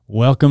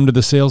Welcome to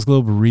the Sales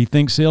Globe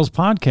Rethink Sales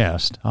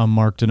podcast. I'm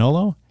Mark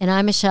Donolo. And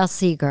I'm Michelle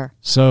Seeger.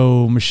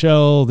 So,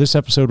 Michelle, this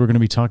episode we're going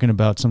to be talking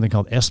about something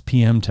called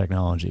SPM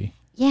technology.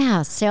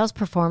 Yeah, sales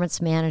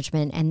performance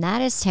management. And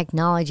that is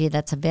technology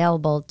that's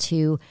available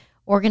to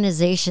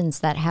organizations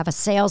that have a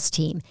sales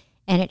team.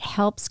 And it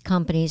helps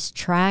companies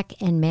track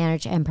and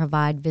manage and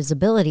provide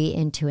visibility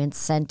into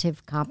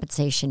incentive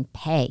compensation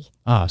pay.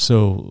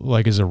 So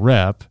like as a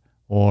rep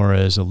or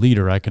as a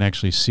leader, I can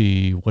actually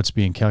see what's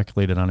being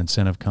calculated on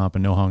incentive comp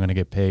and know how I'm going to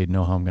get paid,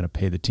 know how I'm going to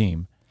pay the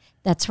team.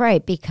 That's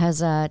right,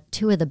 because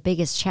two of the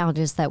biggest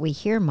challenges that we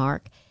hear,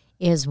 Mark,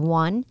 is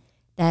one,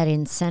 that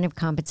incentive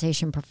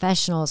compensation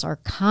professionals are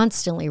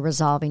constantly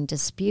resolving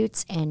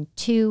disputes, and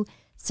two,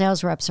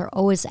 sales reps are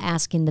always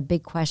asking the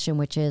big question,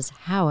 which is,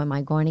 how am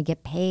I going to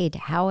get paid?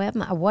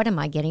 What am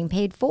I getting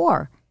paid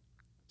for?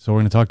 So we're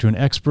going to talk to an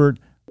expert,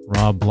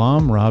 Rob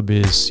Blom. Rob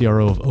is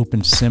CRO of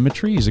Open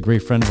Symmetry. He's a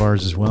great friend of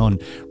ours as well.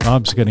 And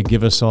Rob's going to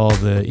give us all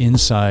the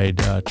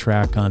inside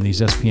track on these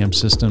SPM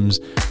systems,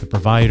 the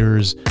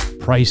providers,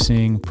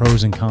 pricing,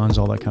 pros and cons,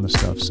 all that kind of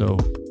stuff. So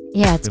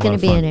yeah, it's going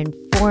to be an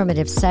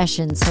informative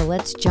session. So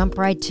let's jump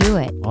right to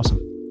it. Awesome.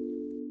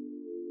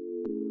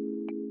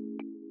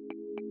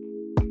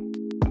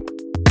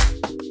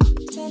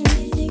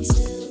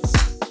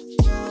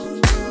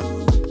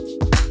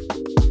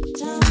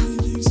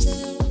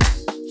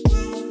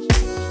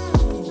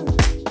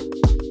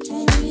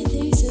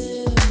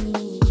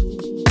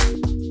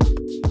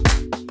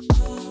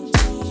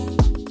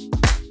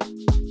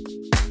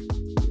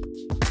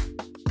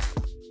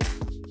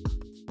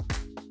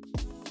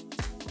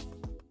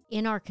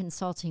 In our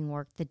consulting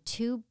work, the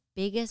two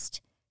biggest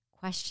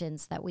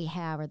questions that we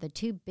have, or the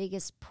two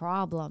biggest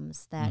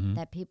problems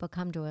that people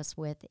come to us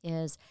with,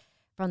 is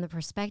from the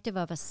perspective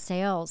of a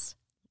sales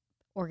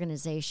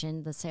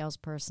organization. The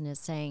salesperson is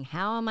saying,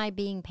 how am I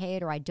being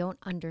paid? Or I don't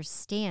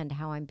understand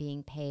how I'm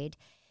being paid.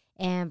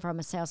 And from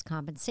a sales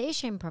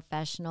compensation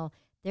professional,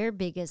 their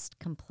biggest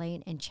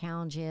complaint and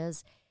challenge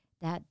is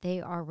that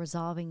they are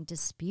resolving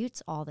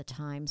disputes all the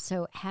time.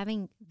 So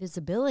having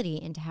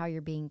visibility into how you're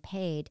being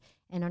paid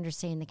and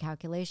understanding the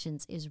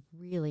calculations is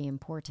really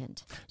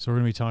important. So we're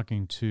going to be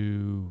talking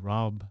to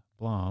Rob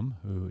Blom,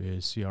 who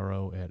is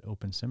CRO at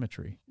Open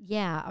Symmetry.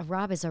 Yeah,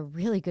 Rob is a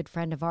really good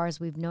friend of ours.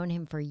 We've known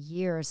him for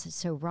years.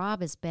 So Rob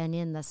has been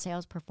in the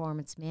sales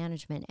performance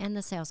management and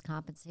the sales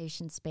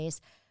compensation space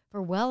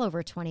for well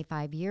over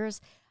 25 years.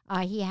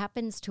 He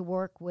happens to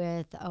work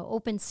with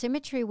Open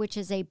Symmetry, which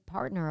is a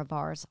partner of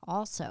ours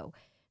also.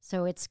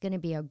 So it's going to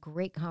be a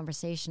great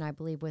conversation, I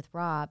believe, with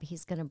Rob.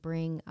 He's going to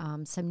bring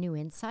some new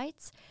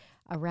insights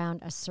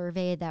around a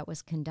survey that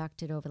was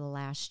conducted over the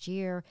last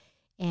year.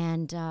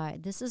 And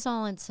this is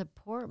all in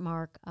support,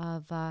 Mark,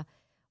 of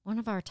one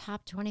of our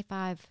top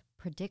 25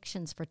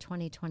 predictions for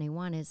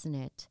 2021, isn't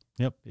it?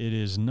 Yep, it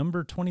is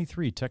number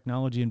 23.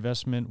 Technology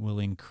investment will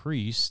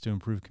increase to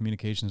improve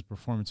communications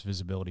performance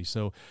visibility.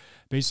 So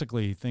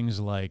basically things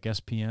like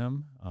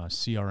SPM,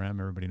 CRM,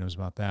 everybody knows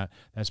about that.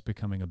 That's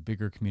becoming a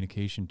bigger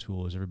communication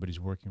tool as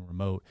everybody's working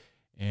remote.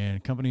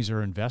 And companies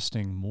are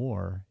investing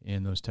more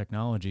in those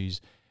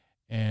technologies.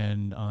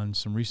 And on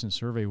some recent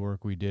survey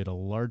work we did, a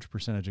large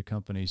percentage of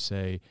companies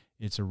say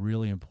it's a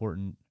really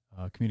important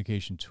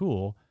communication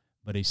tool,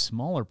 but a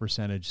smaller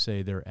percentage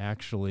say they've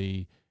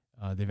actually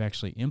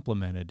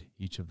implemented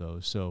each of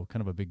those. So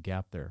kind of a big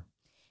gap there.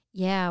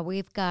 Yeah,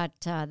 we've got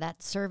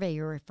that survey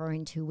you're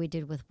referring to we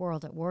did with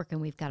World at Work,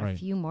 and we've got a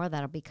few more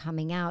that'll be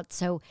coming out.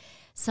 So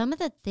some of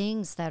the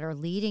things that are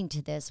leading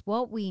to this,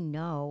 what we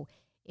know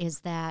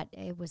is that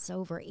it was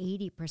over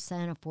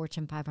 80% of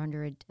Fortune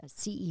 500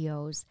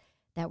 CEOs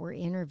that were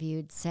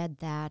interviewed said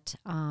that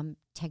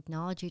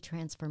technology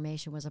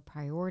transformation was a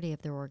priority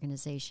of their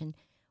organization.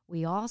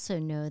 We also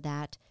know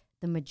that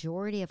the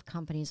majority of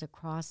companies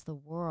across the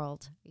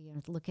world,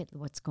 look at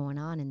what's going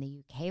on in the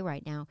UK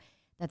right now,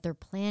 that they're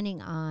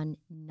planning on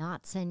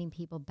not sending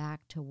people back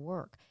to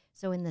work.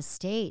 So in the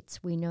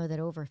States, we know that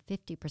over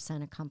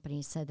 50% of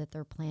companies said that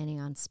they're planning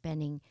on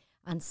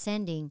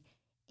sending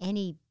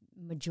any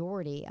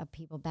majority of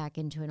people back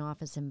into an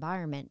office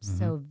environment. Mm-hmm.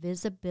 So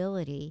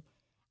visibility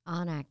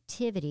on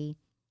activity,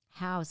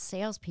 how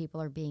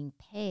salespeople are being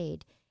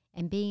paid,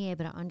 and being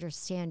able to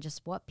understand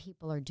just what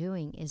people are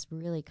doing is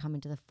really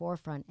coming to the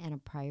forefront and a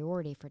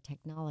priority for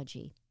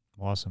technology.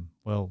 Awesome.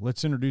 Well,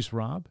 let's introduce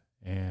Rob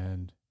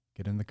and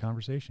get in the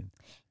conversation.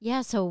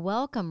 Yeah, so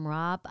welcome,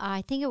 Rob.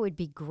 I think it would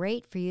be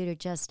great for you to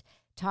just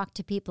talk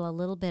to people a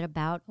little bit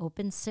about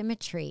Open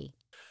Symmetry.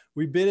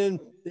 We've been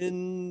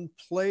in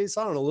place,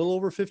 a little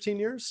over 15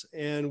 years,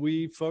 and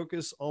we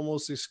focus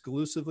almost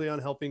exclusively on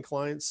helping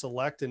clients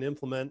select and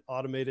implement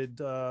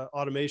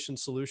automation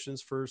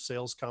solutions for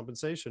sales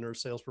compensation or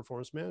sales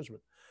performance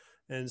management.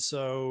 And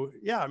so,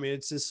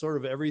 it's just sort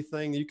of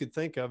everything you could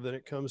think of when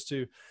it comes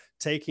to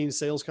taking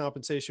sales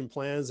compensation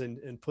plans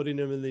and putting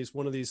them in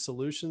one of these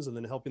solutions, and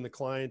then helping the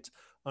client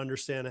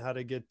understand how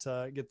to get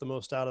the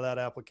most out of that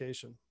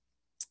application.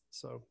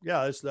 So,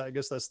 I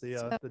guess that's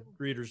the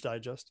Reader's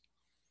Digest.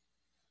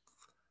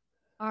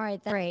 All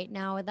right, that's great.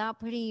 Now, without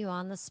putting you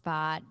on the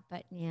spot,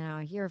 but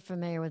you're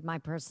familiar with my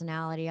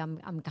personality.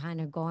 I'm kind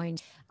of going.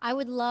 I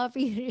would love for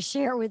you to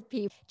share with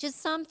people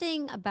just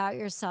something about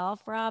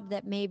yourself, Rob,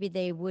 that maybe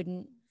they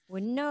wouldn't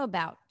know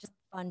about. Just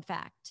a fun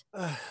fact.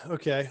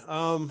 Okay.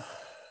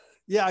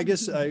 Yeah, I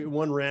guess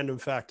one random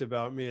fact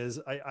about me is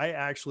I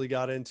actually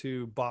got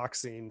into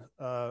boxing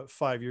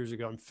 5 years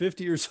ago. I'm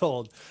 50 years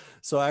old.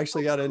 So I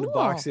actually got into Cool.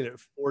 boxing at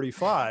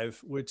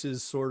 45, which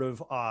is sort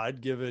of odd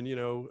given,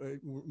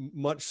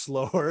 much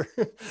slower,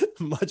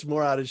 much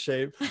more out of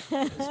shape.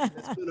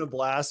 It's been a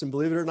blast. And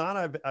believe it or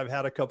not, I've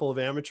had a couple of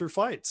amateur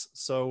fights.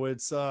 So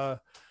it's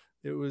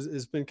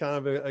been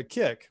kind of a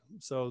kick.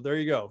 So there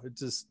you go.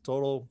 It's just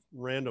total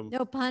random.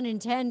 No pun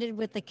intended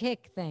with the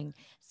kick thing.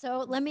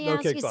 So let me No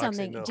ask you kickboxing,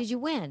 something. no. Did you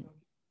win?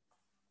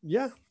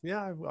 Yeah,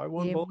 I You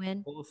won didn't both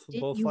win.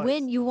 Did both you fights.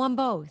 win? You won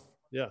both.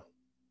 Yeah.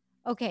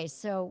 Okay,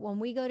 so when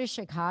we go to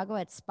Chicago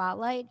at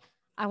Spotlight,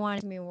 I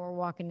want to mean we're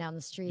walking down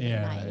the street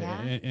at night.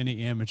 Yeah.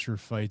 Any amateur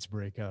fights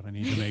break out, I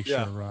need to make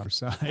Yeah. sure we're on our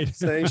side.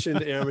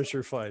 Sanctioned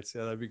amateur fights.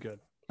 Yeah, that'd be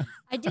good.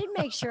 I did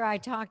make sure I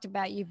talked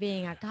about you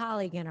being a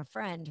colleague and a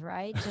friend,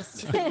 right?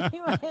 Just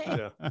anyway.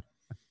 Yeah.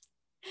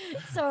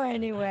 So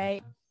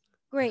anyway,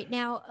 great.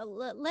 Now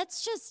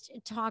let's just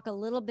talk a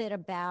little bit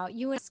about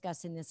you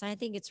discussing this. I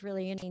think it's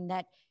really interesting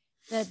that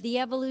the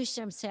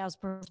evolution of sales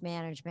performance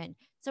management.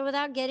 So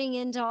without getting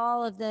into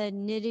all of the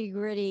nitty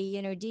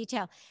gritty,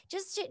 detail,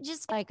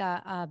 just like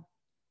a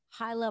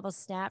high level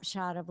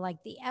snapshot of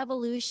like the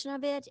evolution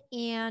of it.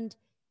 And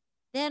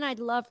then I'd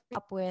love to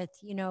up with,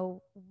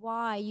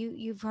 why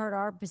you've heard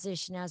our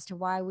position as to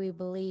why we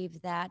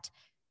believe that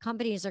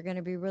companies are going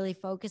to be really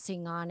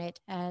focusing on it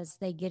as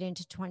they get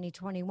into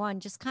 2021.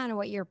 Just kind of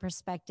what your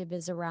perspective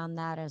is around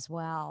that as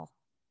well.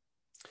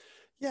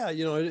 Yeah,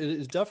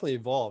 it's definitely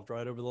evolved,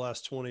 right, over the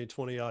last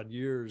 20 odd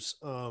years,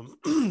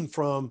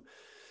 from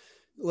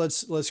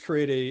let's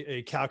create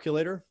a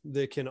calculator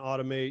that can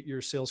automate your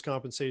sales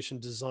compensation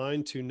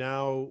design to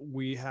now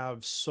we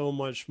have so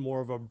much more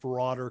of a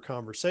broader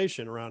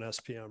conversation around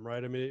SPM,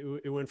 right? I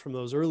mean, it went from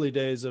those early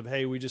days of,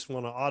 hey, we just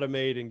want to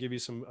automate and give you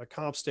a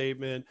comp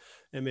statement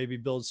and maybe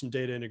build some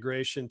data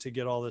integration to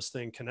get all this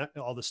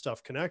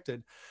stuff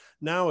connected.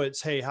 Now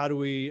it's, hey, how do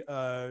we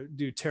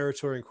do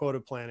territory and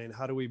quota planning?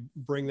 How do we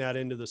bring that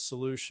into the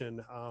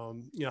solution?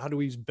 How do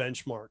we use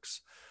benchmarks?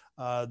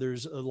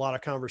 There's a lot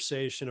of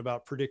conversation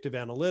about predictive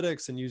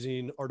analytics and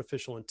using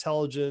artificial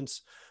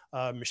intelligence,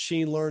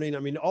 machine learning. I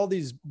mean, all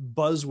these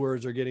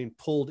buzzwords are getting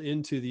pulled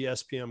into the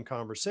SPM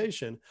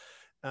conversation.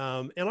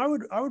 And I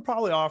would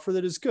probably offer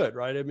that it's good,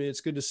 right? I mean,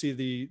 it's good to see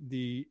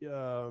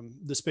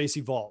the space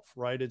evolve,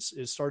 right? It's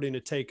starting to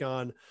take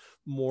on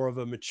more of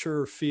a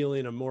mature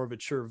feeling, a more of a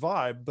mature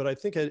vibe. But I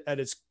think at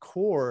its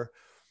core,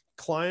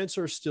 clients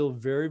are still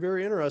very,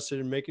 very interested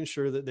in making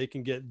sure that they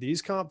can get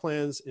these comp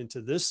plans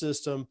into this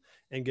system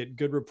and get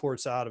good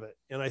reports out of it.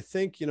 And I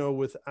think,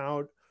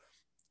 without,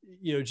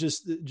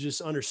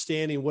 just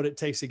understanding what it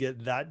takes to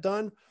get that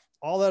done,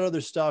 all that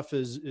other stuff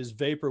is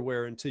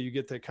vaporware until you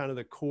get the kind of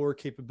the core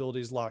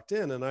capabilities locked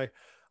in. And I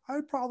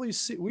would probably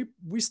see,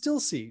 we still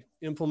see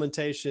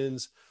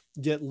implementations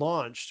get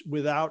launched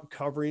without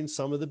covering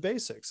some of the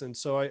basics. And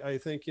so I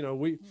think,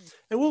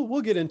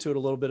 we'll get into it a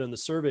little bit in the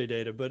survey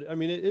data, but I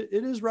mean, it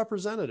is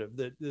representative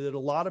that a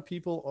lot of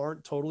people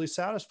aren't totally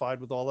satisfied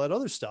with all that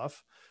other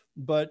stuff,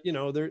 but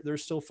they're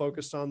still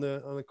focused on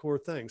the core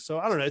thing. So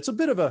I don't know, it's a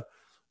bit of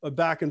a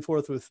back and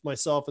forth with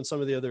myself and some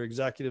of the other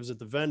executives at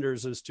the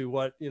vendors as to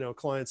what,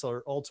 clients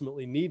are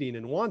ultimately needing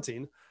and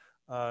wanting.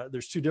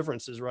 There's two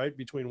differences, right,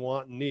 between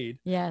want and need.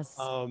 Yes.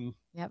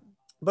 Yep.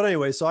 But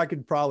anyway, so I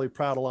could probably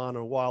prattle on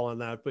a while on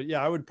that, but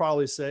yeah, I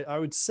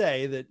would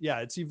say that, yeah,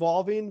 it's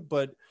evolving,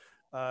 but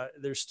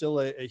there's still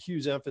a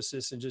huge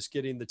emphasis in just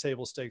getting the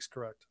table stakes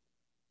correct.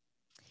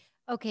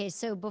 Okay,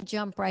 so we'll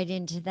jump right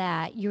into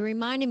that. You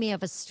reminded me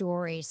of a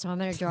story, so I'm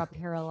going to draw a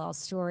parallel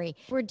story.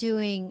 We're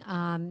doing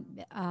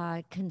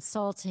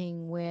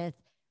consulting with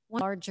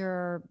one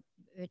larger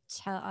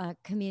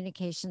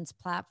communications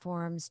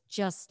platforms,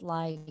 just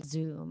like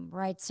Zoom,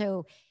 right?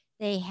 So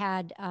they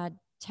had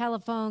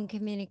telephone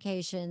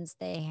communications,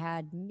 they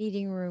had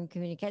meeting room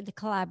communication, the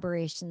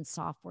collaboration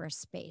software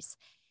space,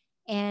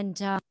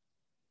 and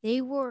they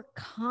were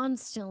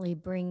constantly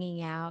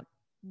bringing out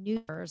new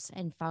features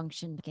and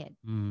function kit.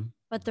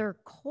 But their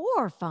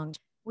core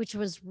function, which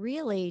was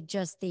really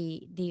just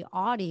the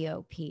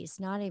audio piece,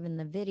 not even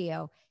the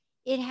video,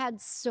 it had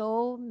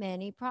so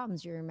many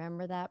problems. You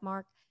remember that,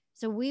 Mark?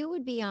 So we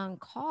would be on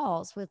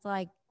calls with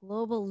like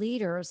global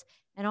leaders,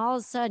 and all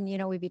of a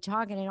sudden, we'd be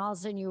talking, and all of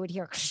a sudden you would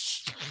hear,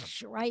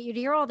 right? You'd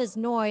hear all this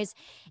noise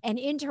and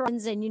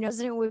interruptions,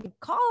 and we would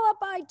call up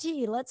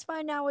IT. Let's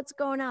find out what's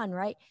going on,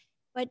 right?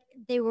 But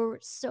they were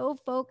so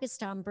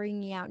focused on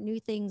bringing out new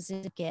things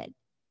to get.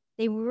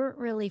 They weren't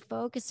really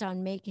focused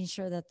on making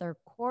sure that their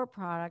core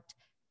product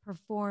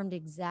performed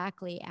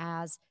exactly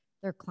as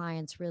their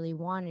clients really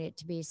wanted it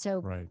to be. So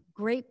Right.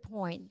 Great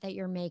point that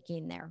you're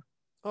making there.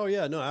 Oh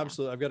yeah, no,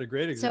 absolutely. I've got a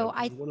great example.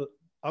 So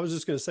I was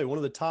just going to say one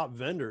of the top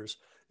vendors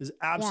is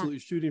absolutely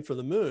shooting for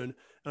the moon.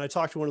 And I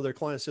talked to one of their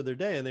clients the other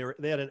day, and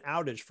they had an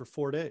outage for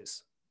 4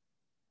 days.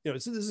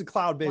 This is a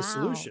cloud-based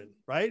solution,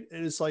 right?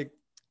 And it's like,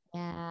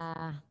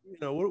 yeah,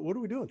 what are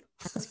we doing?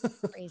 that's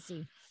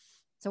crazy.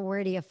 So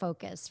where do you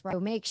focus, right? So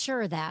make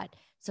sure that,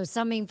 so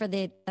something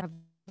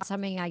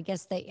I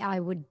guess that I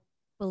would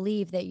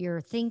believe that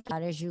you're thinking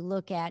about as you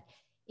look at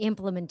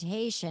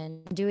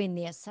implementation, doing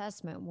the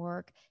assessment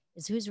work,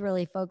 is who's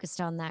really focused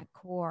on that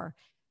core.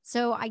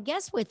 So I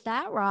guess with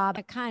that, Rob,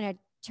 I kind of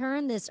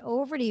turn this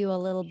over to you a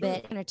little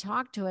bit, and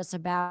talk to us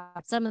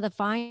about some of the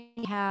findings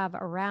you have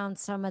around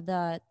some of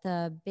the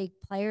big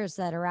players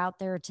that are out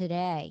there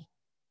today.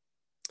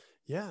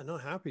 Yeah, no,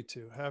 happy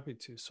to.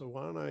 So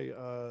why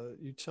don't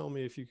you tell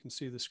me if you can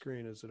see the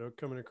screen? Is it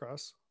coming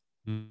across?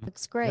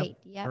 Looks great.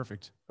 Yep.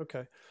 Perfect.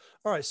 Okay.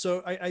 All right.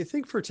 So I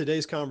think for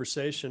today's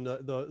conversation,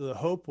 the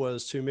hope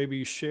was to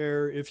maybe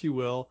share, if you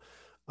will,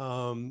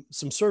 some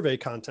survey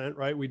content,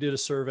 right? We did a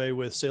survey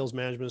with Sales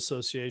Management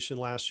Association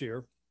last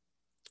year,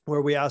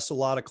 where we asked a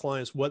lot of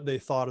clients what they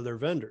thought of their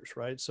vendors,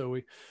 right? So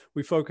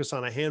we focus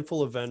on a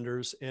handful of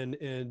vendors, and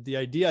the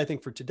idea, I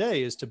think, for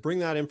today is to bring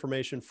that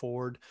information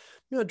forward,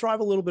 drive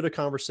a little bit of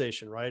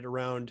conversation, right,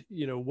 around,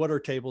 what are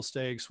table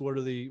stakes, what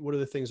are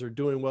the things they're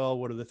doing well,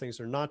 what are the things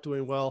they're not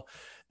doing well,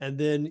 and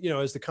then,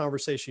 as the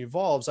conversation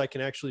evolves, I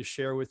can actually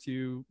share with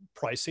you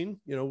pricing,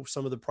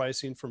 some of the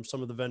pricing from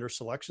some of the vendor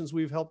selections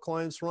we've helped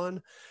clients run,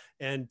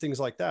 and things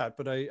like that.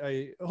 But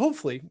I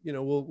hopefully,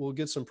 we'll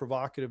get some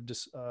provocative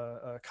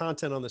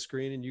content on the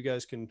screen, and you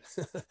guys can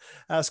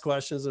ask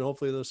questions, and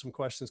hopefully there's some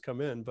questions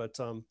come in. But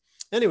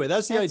anyway,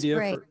 that's the idea.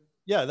 Great.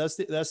 That's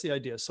the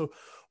idea. So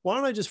why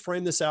don't I just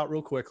frame this out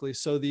real quickly?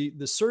 So the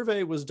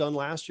survey was done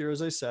last year,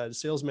 as I said.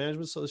 Sales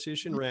Management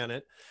Association ran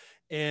it.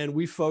 And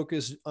we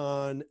focused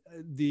on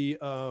the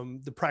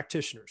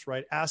practitioners,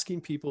 right?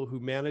 Asking people who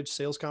manage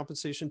sales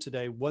compensation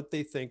today what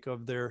they think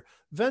of their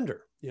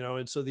vendor,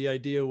 And so the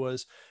idea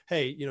was,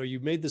 hey, you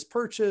made this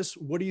purchase.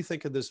 What do you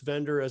think of this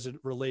vendor as it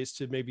relates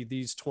to maybe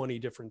these 20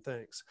 different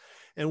things?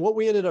 And what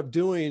we ended up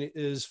doing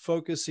is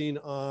focusing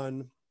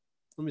on,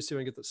 let me see if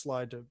I can get the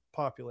slide to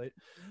populate,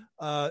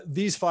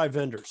 these 5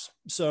 vendors.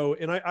 So,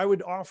 and I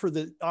would offer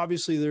that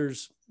obviously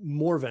there's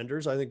more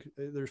vendors. I think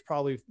there's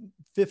probably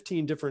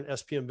 15 different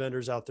SPM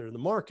vendors out there in the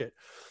market,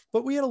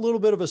 but we had a little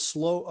bit of a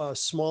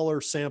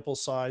smaller sample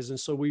size. And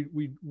so we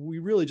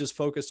really just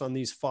focused on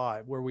these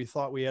 5 where we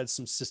thought we had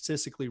some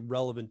statistically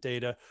relevant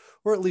data,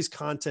 or at least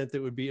content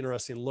that would be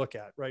interesting to look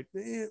at, right?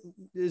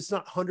 It's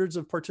not hundreds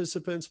of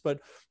participants,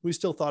 but we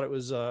still thought it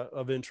was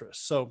of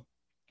interest. So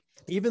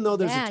even though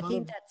there's I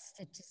think that's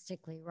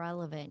statistically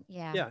relevant.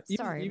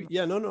 Sorry.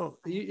 No.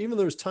 Even though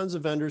there's tons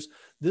of vendors,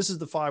 this is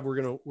the 5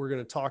 we're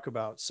gonna talk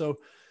about. So,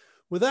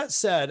 with that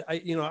said, I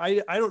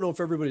don't know if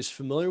everybody's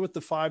familiar with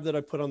the 5 that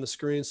I put on the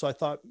screen. So I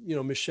thought,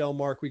 Michelle,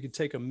 Mark, we could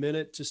take a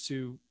minute just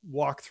to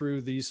walk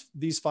through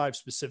these 5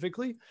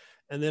 specifically,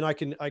 and then I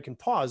can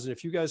pause. And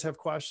if you guys have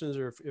questions,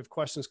 or if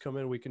questions come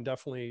in, we can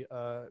definitely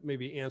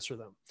maybe answer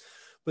them.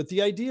 But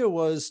the idea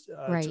was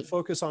to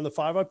focus on the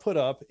 5 I put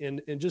up,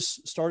 and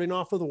just starting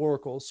off with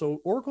Oracle. So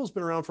Oracle's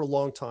been around for a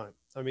long time.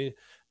 I mean,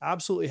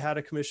 absolutely had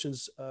a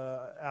commissions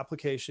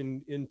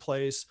application in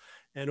place.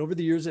 And over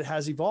the years, it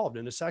has evolved,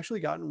 and it's actually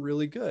gotten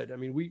really good. I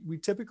mean, we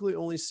typically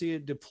only see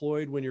it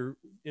deployed when you're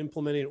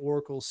implementing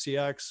Oracle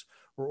CX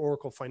or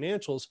Oracle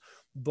Financials.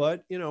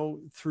 But,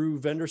 through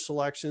vendor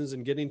selections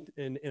and getting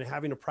and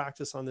having a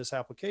practice on this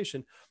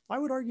application, I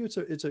would argue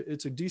it's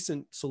a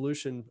decent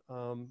solution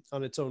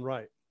on its own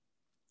right.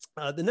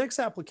 The next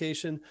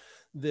application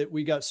that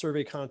we got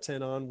survey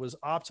content on was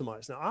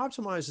Optimize. Now,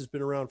 Optimize has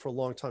been around for a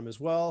long time as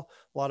well.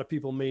 A lot of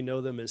people may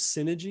know them as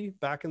Synergy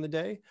back in the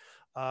day.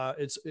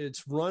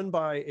 It's run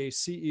by a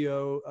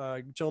CEO,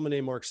 a gentleman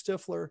named Mark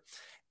Stifler.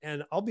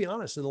 And I'll be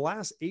honest, in the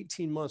last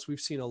 18 months, we've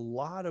seen a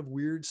lot of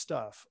weird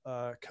stuff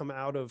come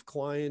out of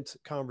client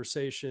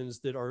conversations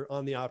that are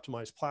on the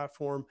Optimize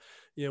platform.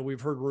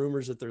 We've heard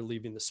rumors that they're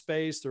leaving the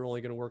space. They're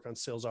only going to work on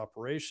sales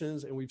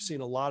operations. And we've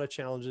seen a lot of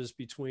challenges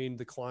between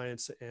the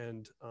clients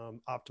and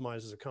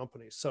Optimize as a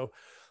company. So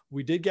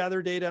we did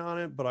gather data on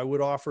it, but I would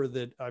offer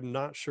that I'm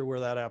not sure where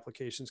that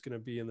application is going to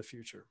be in the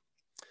future.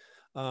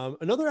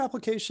 Another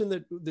application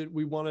that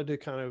we wanted to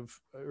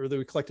that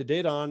we collected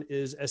data on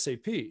is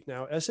SAP.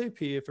 Now,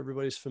 SAP, if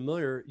everybody's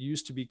familiar,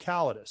 used to be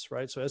Callidus,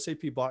 right? So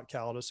SAP bought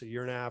Callidus a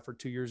year and a half or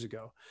 2 years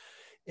ago.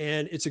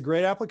 And it's a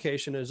great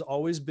application. It has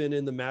always been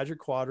in the Magic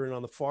Quadrant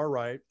on the far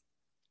right.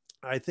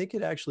 I think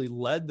it actually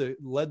led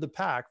the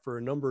pack for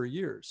a number of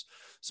years.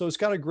 So they've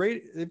got a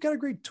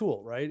great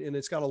tool, right? And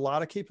it's got a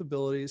lot of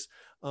capabilities.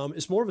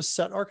 It's more of a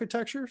set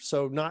architecture.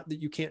 So not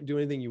that you can't do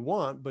anything you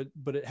want,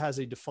 but it has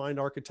a defined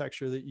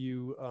architecture that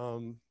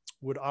you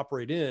would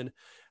operate in.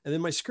 And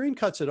then my screen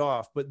cuts it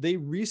off, but they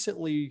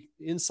recently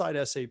inside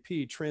SAP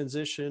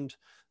transitioned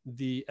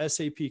the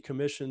SAP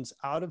commissions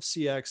out of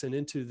CX and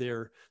into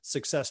their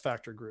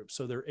SuccessFactors group.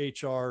 So their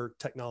HR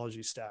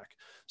technology stack.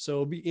 So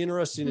it'll be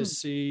interesting to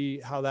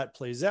see how that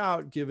plays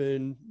out,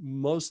 given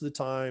most of the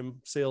time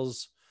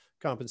sales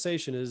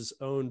compensation is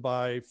owned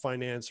by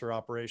finance or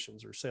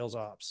operations or sales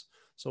ops.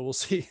 So we'll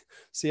see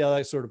how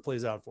that sort of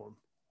plays out for them.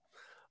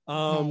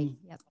 Okay.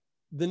 Yep.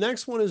 The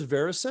next one is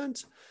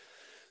Vericent.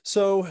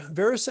 So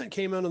Vericent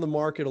came out on the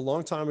market a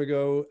long time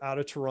ago out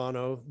of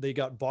Toronto. They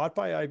got bought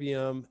by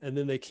IBM, and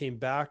then they came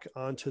back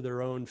onto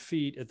their own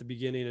feet at the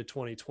beginning of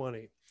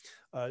 2020.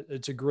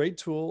 It's a great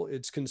tool.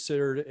 It's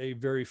considered a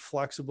very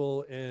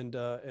flexible and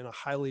a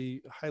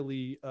highly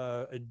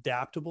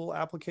adaptable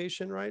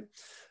application, right?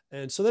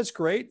 And so that's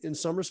great in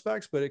some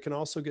respects, but it can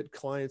also get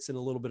clients in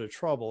a little bit of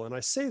trouble. And I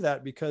say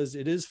that because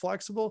it is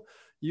flexible.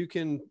 You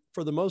can,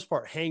 for the most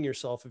part, hang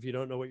yourself if you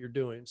don't know what you're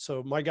doing.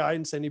 So my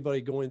guidance, anybody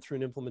going through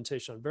an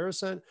implementation on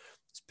Vericent,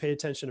 is pay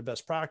attention to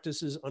best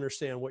practices,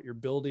 understand what you're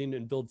building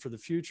and build for the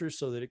future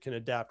so that it can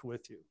adapt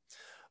with you.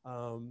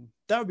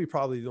 That would be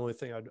probably the only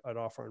thing I'd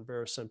offer on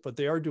Vericent, but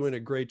they are doing a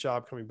great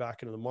job coming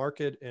back into the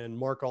market. And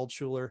Mark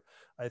Altshuler,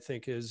 I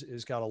think, is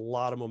got a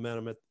lot of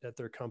momentum at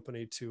their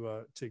company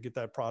to get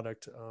that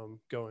product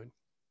going.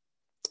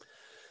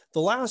 The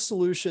last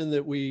solution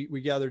that we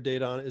gather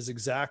data on is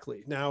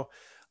Xactly. Now,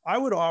 I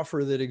would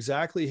offer that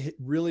Xactly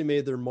really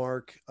made their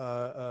mark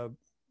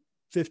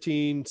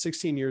 15,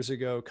 16 years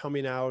ago,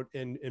 coming out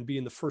and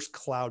being the first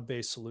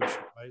cloud-based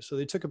solution, right? So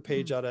they took a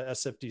page out of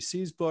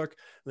SFDC's book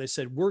and they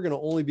said, we're going to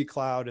only be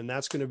cloud, and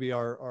that's going to be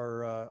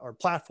our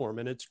platform.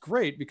 And it's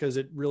great because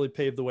it really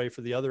paved the way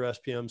for the other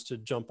SPMs to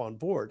jump on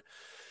board.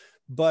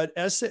 But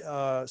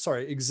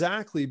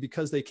Xactly,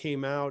 because they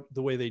came out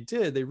the way they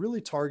did, they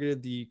really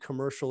targeted the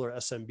commercial or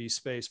SMB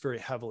space very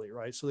heavily,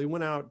 right? So they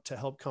went out to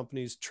help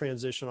companies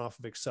transition off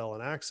of Excel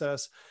and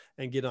Access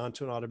and get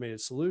onto an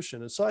automated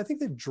solution. And so I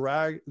think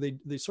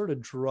they sort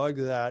of drug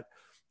that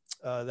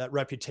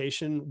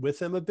reputation with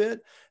them a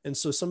bit. And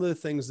so some of the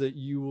things that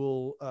you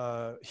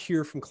will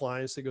hear from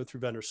clients that go through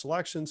vendor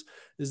selections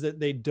is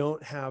that they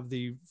don't have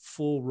the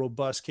full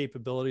robust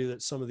capability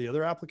that some of the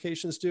other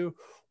applications do,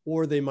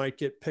 or they might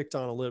get picked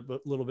on a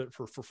little bit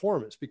for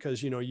performance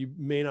because, you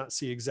may not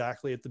see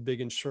Xactly at the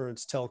big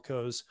insurance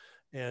telcos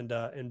and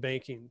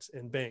bankings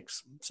and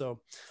banks. So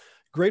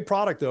great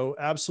product though,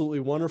 absolutely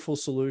wonderful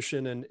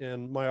solution.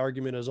 And my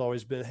argument has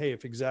always been, hey,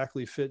 if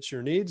Xactly fits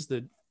your needs,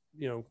 that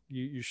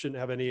you shouldn't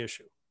have any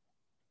issue.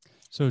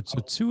 So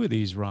two of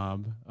these,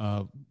 Rob,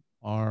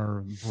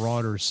 are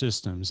broader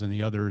systems and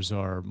the others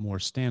are more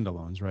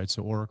standalones, right?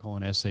 So Oracle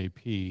and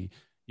SAP,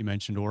 you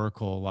mentioned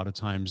Oracle, a lot of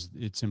times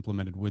it's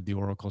implemented with the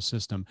Oracle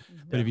system.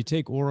 Mm-hmm. But if you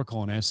take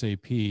Oracle and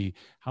SAP,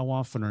 how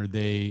often are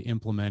they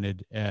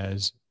implemented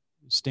as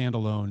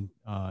standalone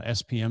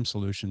SPM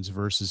solutions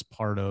versus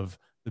part of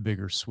the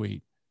bigger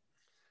suite?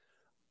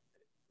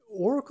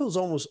 Oracle is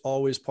almost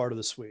always part of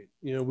the suite.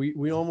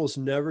 We almost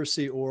never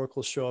see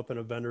Oracle show up in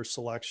a vendor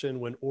selection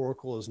when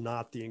Oracle is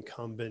not the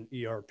incumbent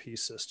ERP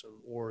system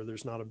or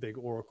there's not a big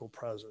Oracle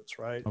presence,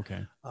 right?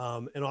 Okay.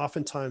 And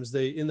oftentimes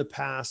in the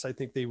past, I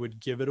think they would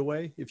give it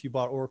away. If you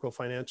bought Oracle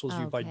Financials,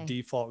 you by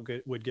default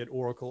would get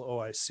Oracle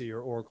OIC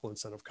or Oracle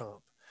Incentive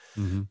Comp.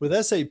 Mm-hmm.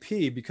 With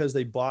SAP, because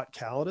they bought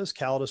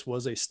Callidus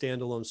was a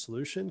standalone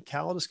solution.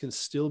 Callidus can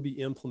still be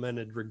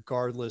implemented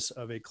regardless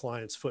of a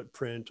client's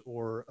footprint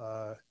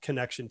or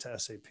connection to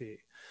SAP.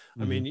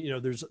 Mm-hmm. I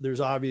mean, there's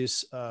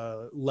obvious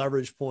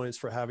leverage points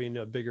for having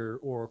a bigger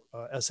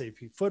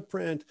SAP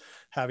footprint,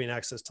 having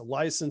access to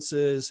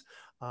licenses,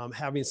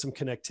 having some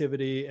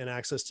connectivity and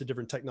access to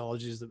different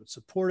technologies that would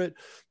support it.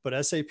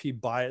 But SAP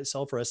by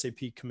itself or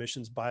SAP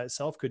commissions by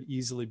itself could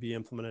easily be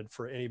implemented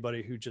for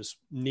anybody who just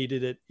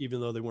needed it,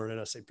 even though they weren't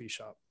an SAP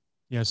shop.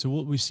 Yeah, so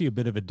we see a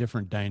bit of a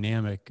different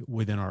dynamic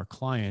within our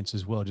clients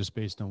as well, just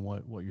based on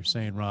what you're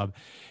saying, Rob,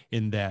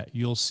 in that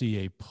you'll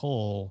see a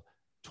pull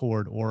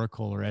toward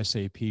Oracle or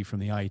SAP from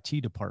the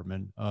IT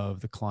department of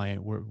the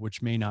client,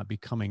 which may not be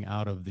coming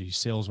out of the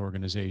sales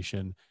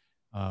organization.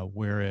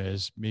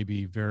 Whereas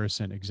maybe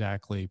Vericent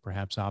Xactly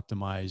perhaps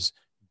optimize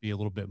be a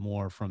little bit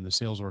more from the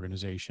sales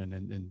organization.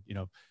 And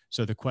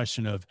so the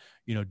question of,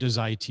 does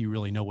IT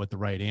really know what the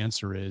right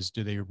answer is?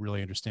 Do they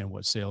really understand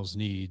what sales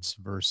needs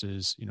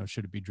versus,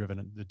 should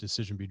the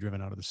decision be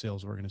driven out of the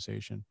sales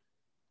organization?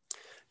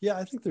 Yeah,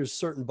 I think there's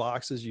certain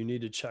boxes you need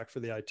to check for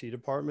the IT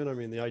department. I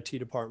mean, the IT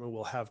department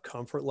will have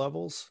comfort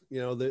levels.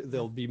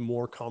 They'll be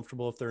more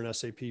comfortable if they're an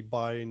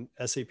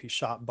SAP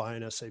shop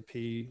buying SAP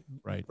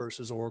right.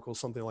 versus Oracle,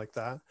 something like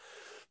that.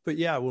 But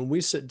yeah, when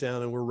we sit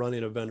down and we're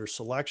running a vendor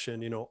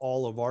selection,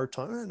 all of our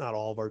time, not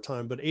all of our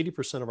time, but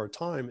 80% of our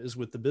time is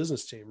with the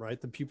business team,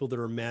 right? The people that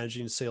are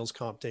managing sales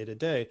comp day to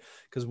day,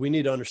 because we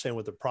need to understand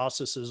what the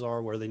processes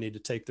are, where they need to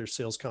take their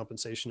sales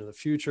compensation in the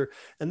future.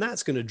 And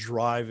that's going to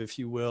drive, if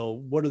you will,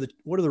 what are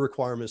the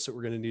requirements that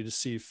we're going to need to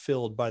see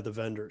filled by the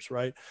vendors,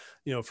 right?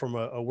 From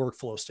a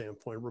workflow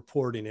standpoint,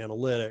 reporting,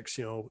 analytics,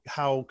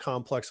 how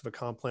complex of a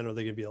comp plan are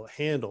they going to be able to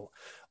handle?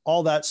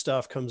 All that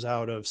stuff comes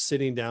out of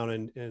sitting down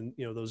and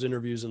those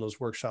interviews and those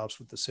workshops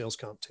with the sales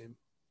comp team.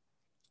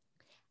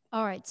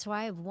 All right. So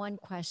I have one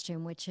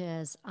question, which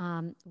is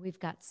we've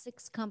got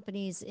 6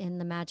 companies in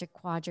the Magic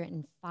Quadrant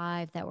and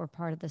 5 that were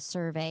part of the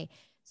survey.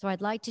 So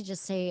I'd like to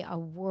just say a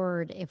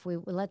word.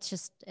 Let's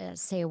just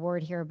say a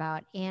word here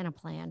about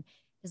Anaplan,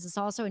 because it's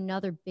also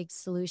another big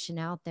solution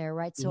out there,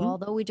 right? So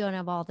although we don't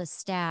have all the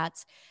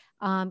stats,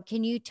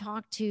 can you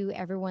talk to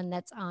everyone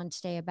that's on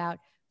today about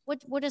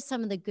what are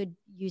some of the good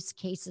use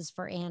cases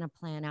for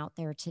Anaplan out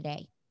there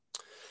today?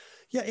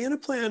 Yeah,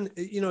 Anaplan,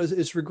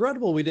 it's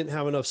regrettable we didn't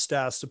have enough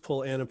stats to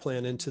pull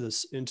Anaplan into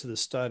the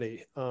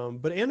study.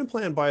 But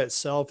Anaplan by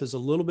itself is a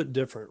little bit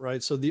different,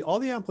 right? So all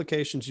the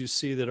applications you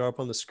see that are up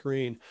on the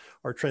screen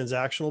are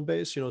transactional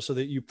based, so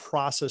that you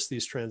process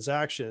these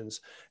transactions,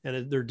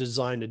 and they're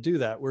designed to do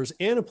that. Whereas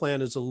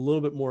Anaplan is a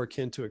little bit more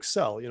akin to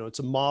Excel. It's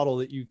a model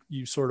that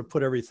you sort of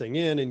put everything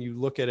in and you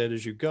look at it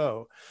as you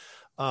go.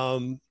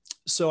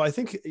 So I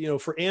think,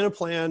 for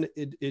Anaplan,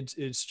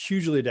 it's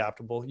hugely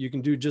adaptable. You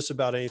can do just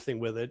about anything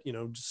with it,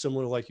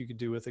 similar like you could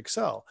do with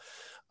Excel.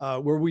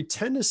 Where we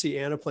tend to see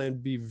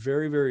Anaplan be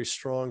very, very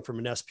strong from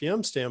an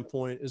SPM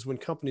standpoint is when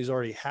companies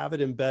already have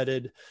it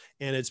embedded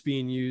and it's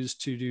being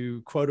used to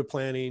do quota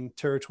planning,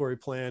 territory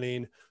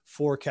planning,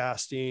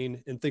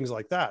 forecasting, and things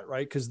like that,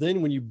 right? Because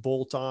then when you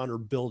bolt on or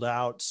build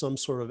out some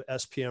sort of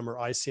SPM or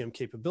ICM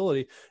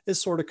capability, it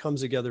sort of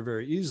comes together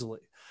very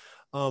easily.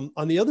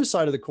 On the other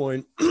side of the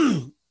coin,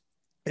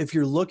 if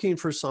you're looking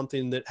for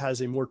something that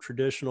has a more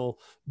traditional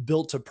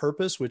built to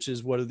purpose, which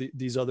is what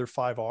these other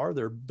 5 are,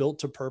 they're built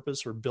to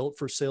purpose or built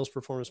for sales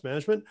performance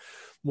management.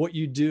 What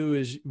you do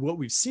is, what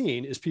we've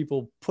seen is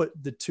people put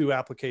the two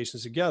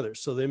applications together.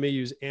 So they may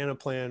use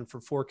Anaplan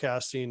for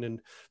forecasting and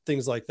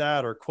things like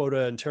that, or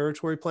quota and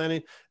territory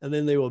planning. And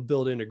then they will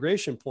build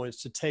integration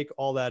points to take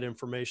all that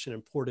information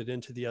and port it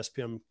into the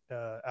SPM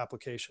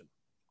application.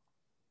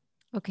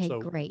 Okay, so,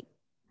 great.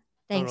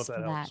 Thanks for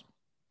that. Helps.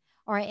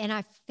 All right. And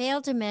I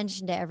failed to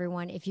mention to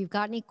everyone, if you've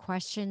got any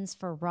questions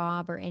for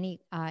Rob or any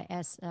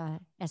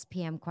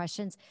SPM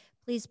questions,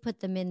 please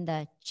put them in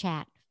the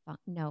chat.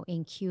 No,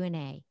 in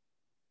Q&A.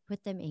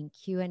 Put them in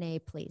Q&A,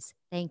 please.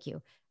 Thank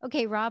you.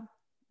 Okay, Rob,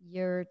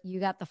 you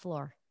got the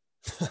floor.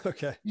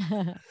 Okay.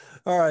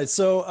 All right.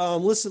 So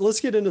let's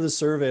get into the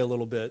survey a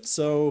little bit.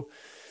 So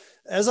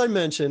as I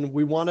mentioned,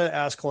 we want to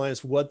ask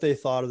clients what they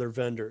thought of their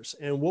vendors.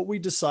 And what we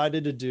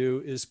decided to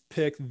do is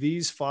pick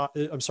these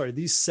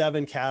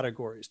 7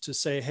 categories to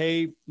say,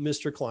 hey,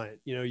 Mr. Client,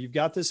 you've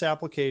got this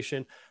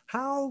application.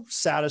 How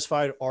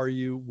satisfied are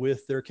you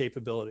with their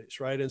capabilities,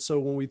 right? And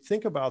so when we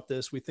think about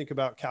this, we think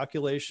about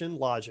calculation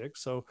logic.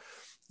 So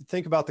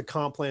think about the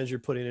comp plans you're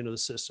putting into the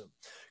system.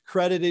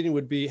 Crediting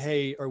would be,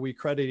 hey, are we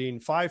crediting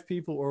 5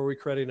 people or are we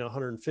crediting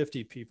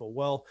 150 people?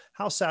 Well,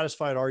 how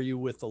satisfied are you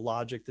with the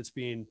logic that's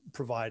being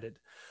provided?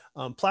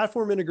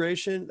 Platform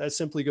integration, that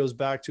simply goes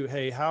back to,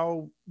 hey,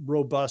 how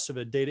robust of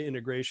a data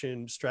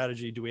integration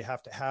strategy do we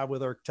have to have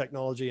with our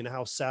technology, and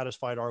how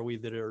satisfied are we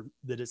that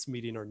it's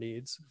meeting our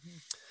needs? Mm-hmm.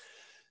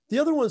 The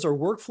other ones are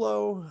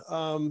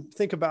workflow.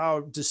 Think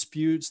about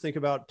disputes, think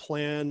about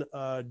plan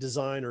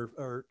design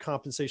or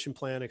compensation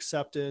plan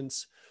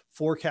acceptance,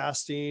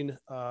 forecasting,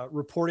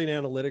 reporting,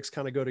 analytics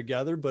kind of go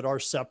together, but are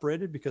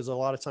separated, because a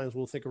lot of times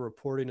we'll think of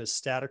reporting as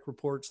static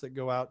reports that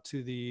go out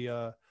to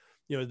the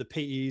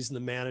payees and the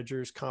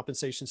managers,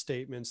 compensation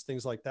statements,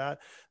 things like that.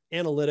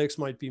 Analytics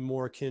might be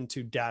more akin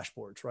to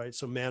dashboards, right?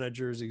 So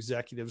managers,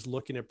 executives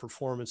looking at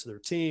performance of their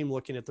team,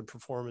 looking at the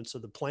performance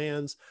of the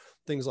plans,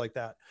 things like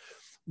that.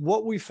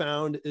 What we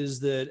found is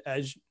that,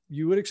 as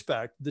you would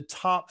expect, the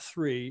top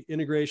 3,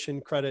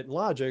 integration, credit, and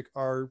logic,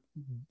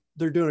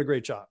 they're doing a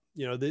great job.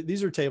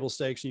 These are table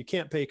stakes, and you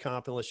can't pay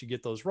comp unless you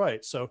get those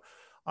right. So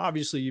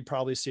obviously you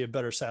probably see a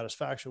better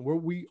satisfaction. Where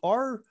we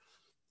are,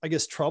 I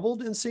guess,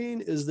 troubled in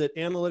seeing is that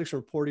analytics and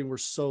reporting were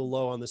so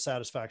low on the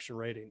satisfaction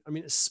rating. I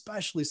mean,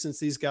 especially since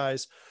these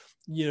guys,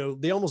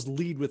 they almost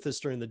lead with this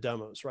during the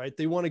demos, right?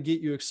 They want to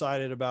get you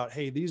excited about,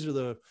 hey, these are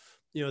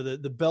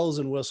the bells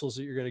and whistles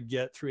that you're going to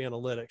get through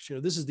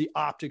analytics. This is the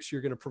optics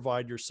you're going to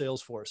provide your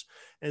sales force.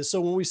 And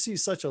so when we see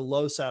such a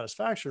low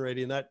satisfaction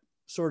rating, that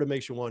sort of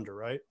makes you wonder,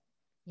 right?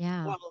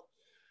 Yeah. Well,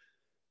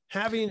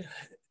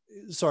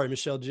 sorry,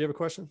 Michelle, did you have a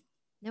question?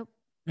 Nope.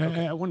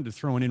 Okay. I wanted to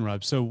throw one in,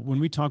 Rob. So when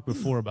we talked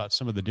before about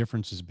some of the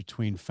differences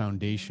between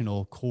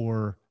foundational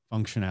core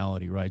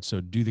functionality, right?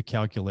 So do the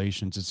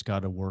calculations, it's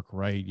got to work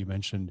right. You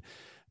mentioned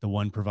the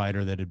one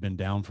provider that had been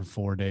down for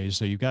 4 days.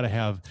 So you've got to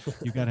have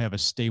a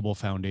stable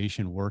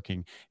foundation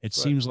working. It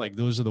seems like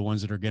those are the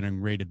ones that are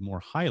getting rated more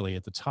highly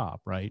at the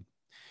top, right?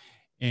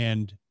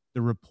 And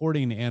the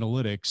reporting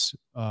analytics,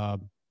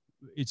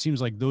 it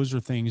seems like those are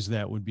things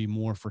that would be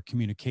more for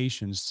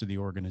communications to the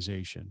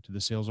organization, to the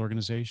sales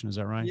organization. Is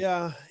that right?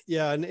 Yeah.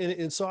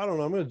 And so I don't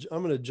know, I'm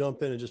going to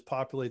jump in and just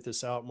populate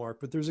this out, Mark,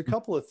 but there's a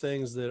couple of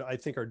things that I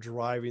think are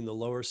driving the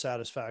lower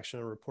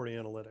satisfaction in reporting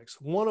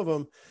analytics. One of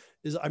them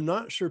is, I'm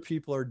not sure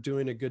people are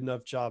doing a good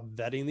enough job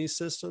vetting these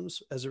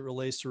systems as it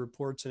relates to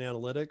reports and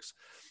analytics.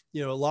 A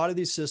lot of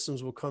these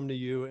systems will come to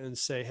you and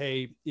say,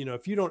 hey,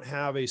 if you don't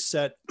have a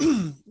set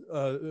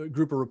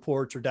group of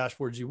reports or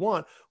dashboards you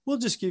want, we'll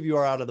just give you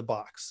our out of the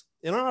box.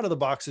 And our out of the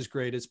box is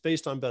great. It's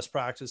based on best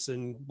practice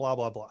and blah,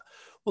 blah, blah.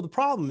 Well, the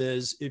problem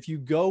is, if you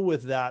go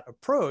with that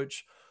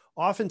approach,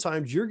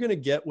 oftentimes you're going to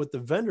get what the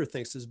vendor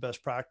thinks is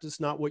best practice,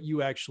 not what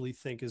you actually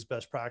think is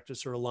best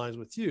practice or aligns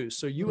with you.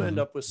 So you end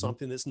up with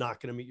something that's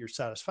not going to meet your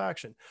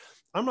satisfaction.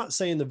 I'm not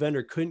saying the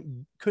vendor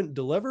couldn't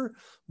deliver,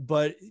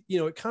 but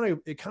it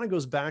kind of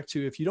goes back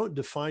to, if you don't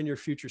define your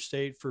future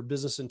state for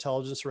business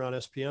intelligence around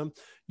SPM,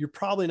 you're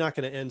probably not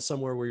going to end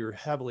somewhere where you're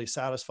heavily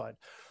satisfied.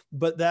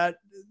 But that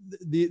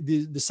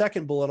the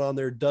second bullet on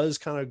there does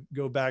kind of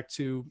go back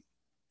to,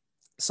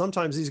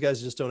 sometimes these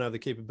guys just don't have the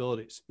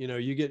capabilities.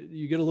 You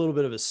get a little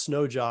bit of a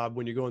snow job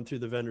when you're going through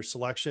the vendor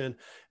selection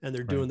and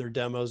they're doing their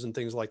demos and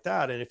things like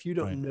that. And if you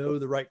don't know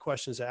the right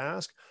questions to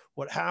ask,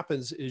 what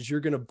happens is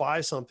you're going to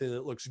buy something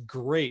that looks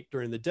great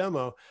during the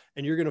demo,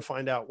 and you're going to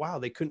find out, wow,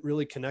 they couldn't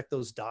really connect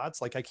those dots.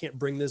 Like, I can't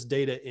bring this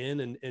data in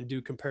and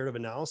do comparative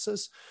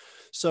analysis.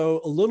 So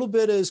a little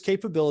bit is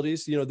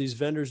capabilities. These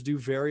vendors do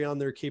vary on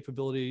their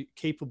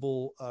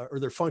or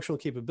their functional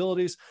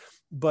capabilities.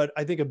 But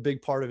I think a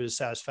big part of it is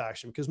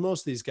satisfaction, because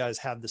most of these guys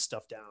have this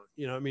stuff down.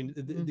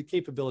 The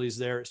capabilities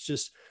there. It's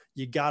just,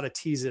 you got to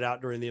tease it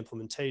out during the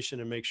implementation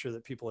and make sure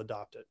that people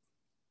adopt it.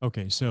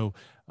 Okay. So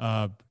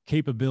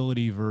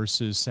capability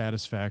versus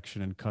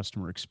satisfaction and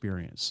customer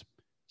experience.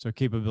 So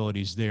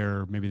capabilities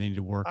there, maybe they need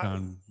to work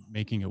on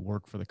making it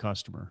work for the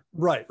customer.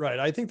 Right.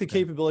 I think the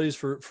capabilities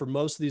for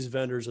most of these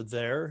vendors are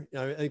there.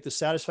 I think the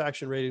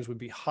satisfaction ratings would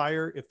be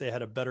higher if they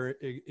had a better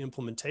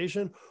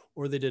implementation,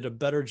 or they did a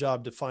better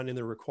job defining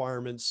their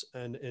requirements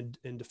and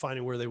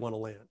defining where they want to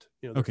land.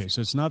 Okay.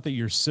 So it's not that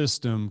your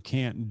system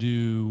can't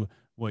do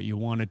what you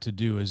want it to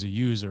do as a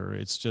user.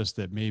 It's just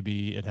that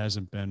maybe it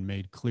hasn't been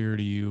made clear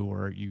to you,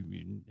 or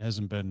it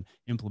hasn't been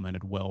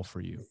implemented well for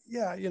you.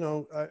 Yeah.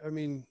 I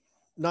mean,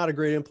 not a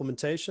great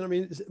implementation. I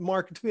mean,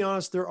 Mark, to be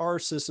honest, there are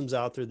systems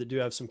out there that do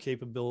have some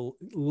capable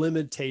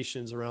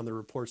limitations around the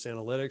reports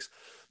analytics,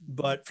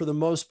 but for the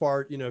most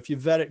part, if you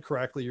vet it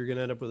correctly, you're going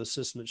to end up with a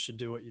system that should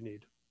do what you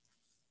need.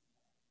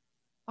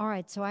 All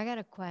right. So I got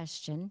a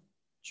question.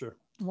 Sure.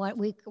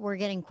 We're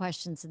getting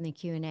questions in the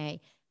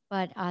Q&A,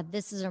 but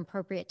this is an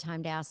appropriate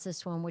time to ask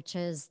this one, which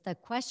is, the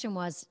question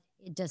was,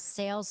 does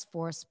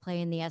Salesforce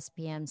play in the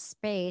SPM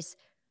space,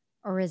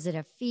 or is it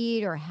a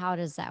feed, or how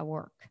does that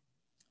work?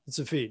 It's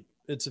a feed.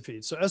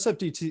 So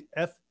FSDC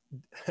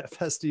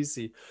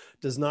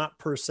does not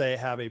per se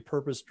have a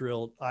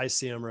purpose-drilled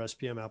ICM or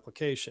SPM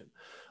application.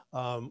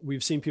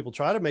 We've seen people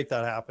try to make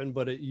that happen,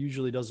 but it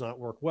usually does not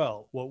work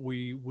well. What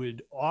we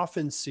would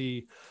often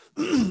see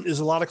is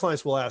a lot of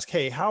clients will ask,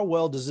 hey, how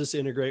well does this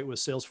integrate with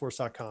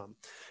Salesforce.com?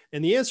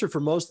 And the answer for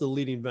most of the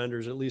leading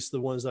vendors, at least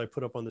the ones that I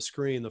put up on the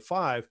screen, the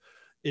 5,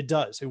 it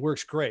does. It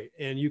works great.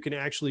 And you can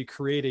actually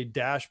create a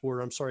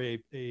dashboard,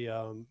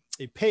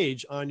 a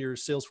page on your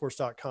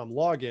Salesforce.com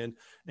login,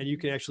 and you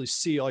can actually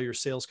see all your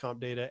sales comp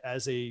data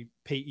as a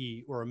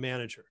payee or a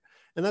manager.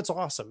 And that's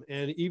awesome.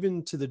 And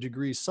even to the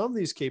degree, some of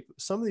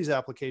these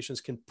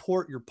applications can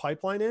port your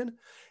pipeline in,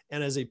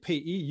 and as a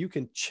payee, you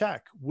can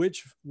check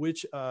which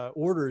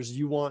orders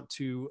you want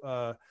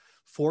to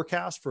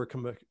forecast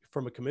from a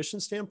commission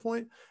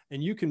standpoint,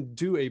 and you can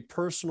do a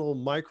personal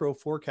micro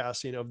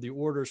forecasting of the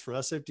orders from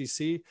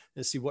SFDC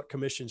and see what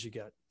commissions you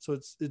get. So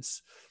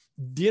it's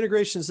the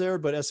integration's there,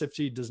 but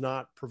SFD does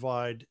not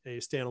provide a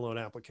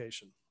standalone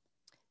application.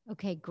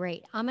 Okay,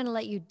 great. I'm going to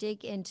let you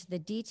dig into the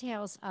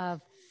details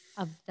of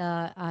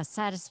the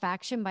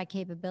satisfaction by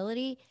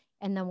capability,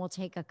 and then we'll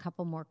take a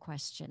couple more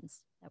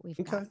questions that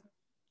we've got.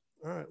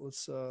 All right,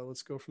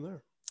 let's go from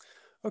there.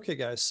 Okay,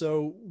 guys.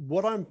 So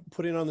what I'm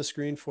putting on the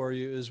screen for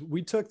you is,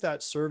 we took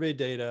that survey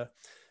data,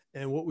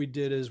 and what we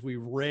did is we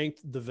ranked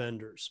the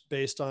vendors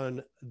based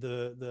on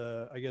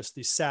the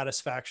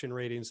satisfaction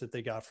ratings that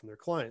they got from their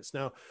clients.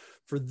 Now,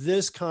 for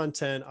this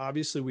content,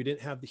 obviously we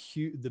didn't have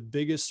the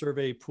biggest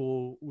survey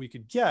pool we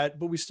could get,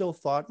 but we still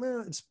thought,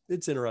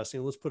 it's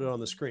interesting. Let's put it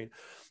on the screen.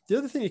 The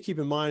other thing to keep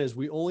in mind is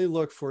we only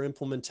look for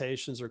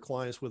implementations or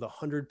clients with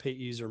 100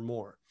 payees or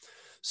more.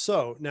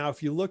 So now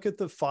if you look at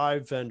the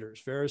 5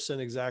 vendors,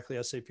 Veracent,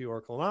 Xactly, SAP,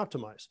 Oracle, and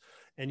Optimize,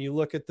 and you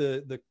look at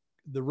the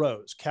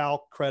rows,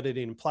 Calc,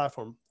 Crediting, and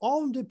Platform, all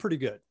of them did pretty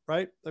good,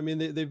 right? I mean,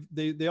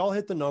 they all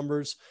hit the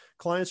numbers.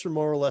 Clients are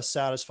more or less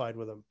satisfied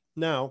with them.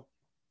 Now,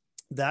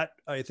 that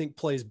I think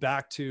plays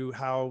back to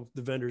how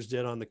the vendors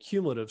did on the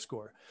cumulative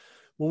score.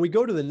 When we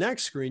go to the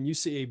next screen, you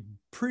see a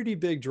pretty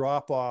big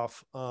drop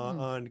off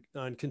on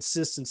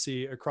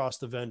consistency across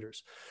the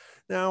vendors.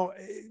 Now,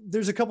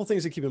 there's a couple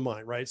things to keep in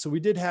mind, right? So we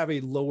did have a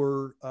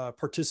lower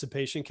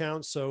participation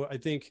count. So I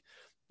think,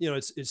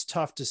 it's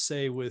tough to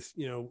say with,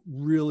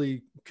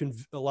 really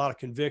a lot of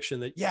conviction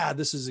that, yeah,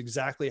 this is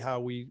exactly how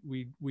we'd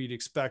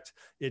expect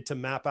it to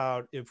map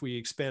out if we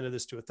expanded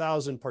this to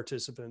 1,000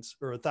 participants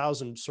or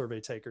 1,000 survey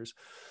takers.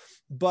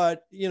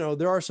 But,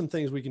 there are some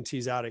things we can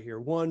tease out of here.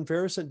 One,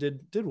 Veracent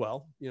did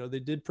well. They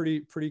did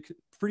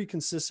pretty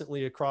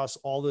consistently across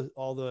all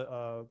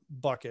the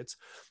buckets.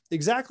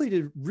 Xactly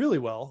did really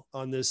well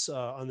on this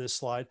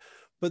slide.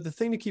 But the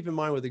thing to keep in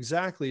mind with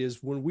Xactly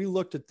is, when we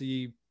looked at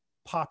the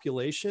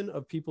population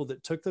of people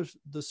that took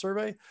the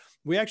survey,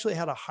 we actually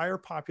had a higher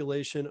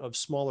population of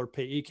smaller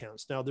payee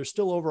counts. Now, there's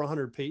still over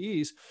 100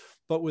 payees,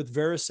 But with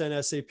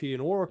Veracent, SAP, and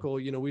Oracle,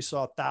 we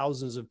saw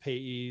thousands of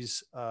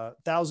payees,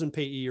 1,000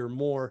 payee or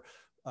more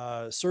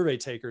survey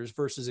takers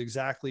versus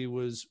exactly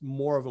was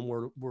more of them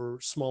were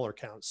smaller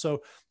counts.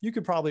 So you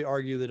could probably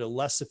argue that a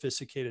less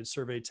sophisticated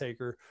survey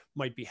taker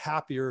might be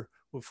happier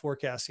with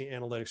forecasting,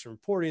 analytics, and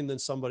reporting than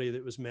somebody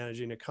that was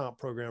managing a comp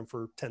program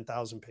for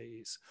 10,000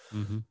 payees.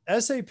 Mm-hmm.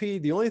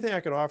 SAP, the only thing I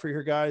could offer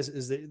here, guys,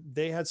 is that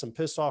they had some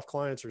pissed off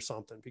clients or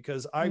something,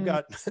 because I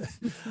got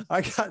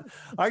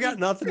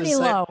nothing to say.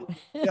 Low.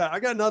 Yeah, I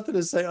got nothing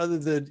to say other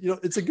than,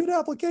 it's a good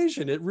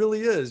application. It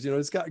really is.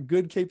 It's got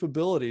good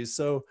capabilities.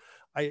 So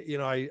I don't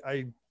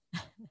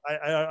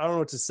know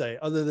what to say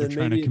other than they're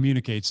trying to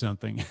communicate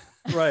something.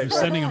 Right. They're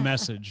sending a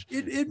message.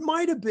 It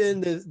might have been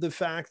the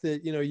fact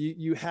that,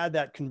 you had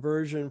that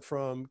conversion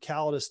from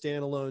Callida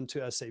standalone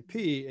to SAP,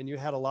 and you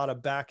had a lot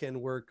of back-end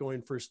work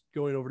going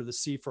over to the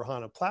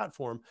C/4HANA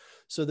platform.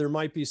 So there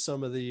might be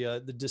some of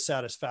the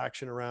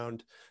dissatisfaction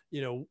around,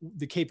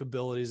 the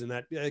capabilities, and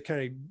that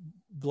kind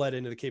of bled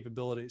into the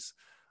capabilities.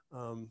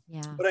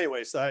 But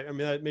anyways, that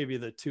may be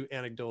the two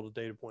anecdotal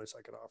data points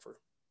I could offer.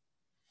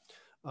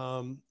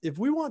 If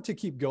we want to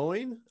keep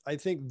going, I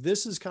think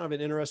this is kind of an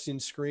interesting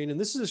screen. And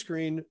this is a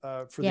screen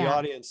for the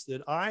audience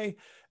that I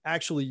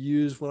actually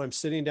use when I'm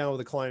sitting down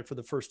with a client for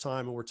the first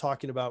time and we're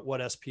talking about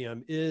what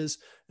SPM is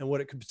and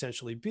what it could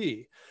potentially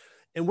be.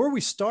 And where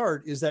we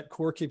start is that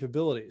core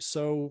capability.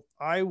 So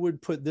I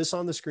would put this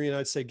on the screen.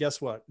 I'd say,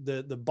 guess what?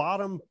 The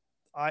bottom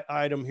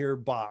item here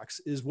box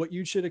is what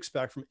you should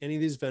expect from any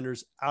of these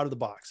vendors out of the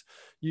box.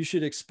 You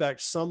should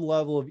expect some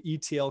level of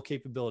ETL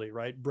capability,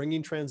 right?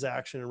 Bringing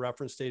transaction and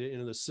reference data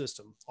into the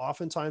system.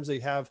 Oftentimes they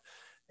have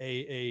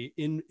a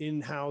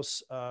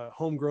in-house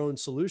homegrown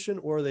solution,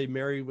 or they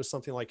marry with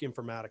something like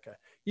Informatica.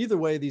 Either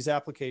way, these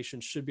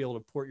applications should be able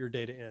to port your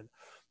data in.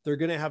 They're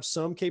going to have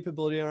some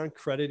capability on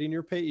crediting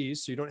your payees,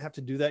 so you don't have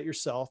to do that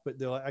yourself, but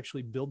they'll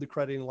actually build the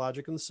crediting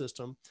logic in the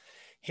system.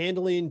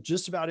 Handling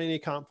just about any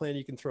comp plan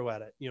you can throw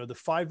at it. The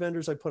 5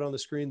 vendors I put on the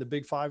screen, the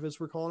big 5 as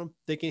we're calling them,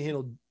 they can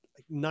handle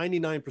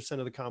 99%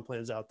 of the comp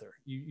plans out there.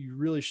 You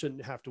really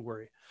shouldn't have to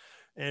worry.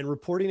 And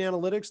reporting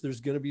analytics,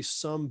 there's going to be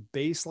some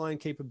baseline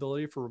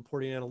capability for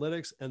reporting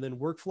analytics, and then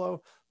workflow,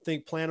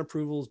 think plan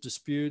approvals,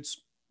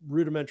 disputes,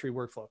 rudimentary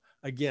workflow.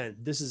 Again,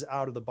 this is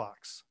out of the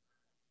box.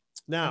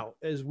 Now,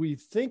 as we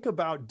think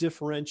about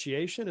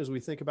differentiation, as we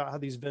think about how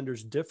these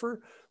vendors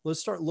differ, let's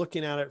start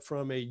looking at it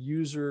from a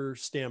user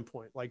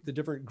standpoint, like the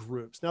different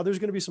groups. Now, there's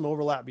going to be some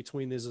overlap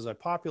between these as I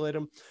populate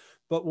them.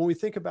 But when we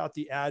think about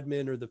the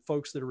admin or the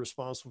folks that are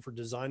responsible for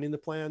designing the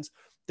plans,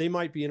 they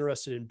might be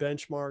interested in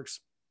benchmarks,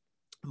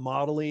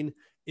 modeling,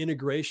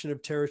 integration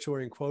of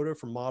territory and quota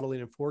for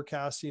modeling and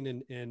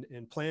forecasting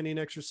and planning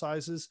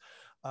exercises.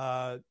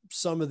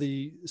 Some of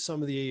the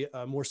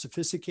more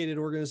sophisticated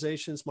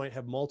organizations might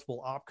have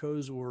multiple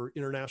opcos or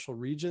international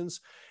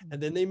regions,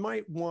 and then they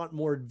might want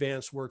more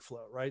advanced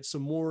workflow, right? So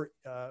more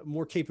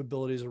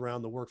capabilities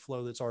around the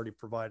workflow that's already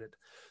provided.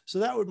 So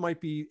that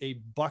might be a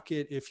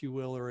bucket, if you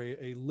will, or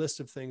a list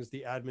of things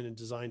the admin and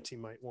design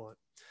team might want.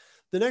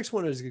 The next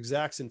one is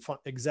execs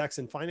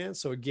and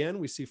finance. So again,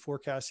 we see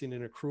forecasting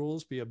and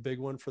accruals be a big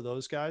one for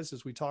those guys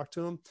as we talk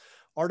to them.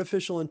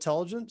 Artificial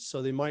intelligence.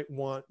 So they might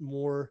want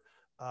more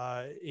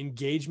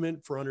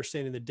engagement for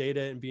understanding the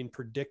data and being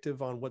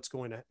predictive on what's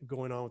going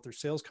on with their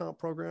sales comp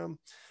program.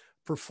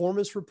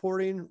 Performance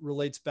reporting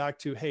relates back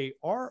to, hey,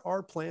 are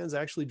our plans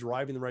actually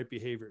driving the right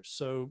behaviors?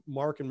 So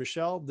Mark and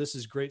Michelle, this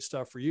is great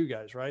stuff for you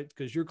guys, right?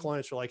 Because your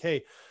clients are like,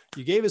 hey,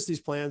 you gave us these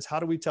plans. How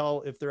do we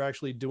tell if they're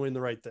actually doing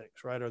the right things,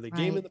 right? Are they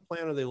gaming the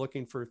plan? Are they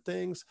looking for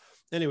things?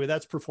 Anyway,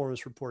 that's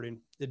performance reporting,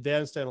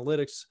 advanced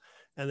analytics,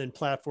 and then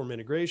platform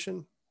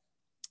integration.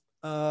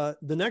 The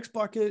next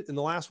bucket and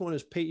the last one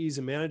is payees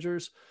and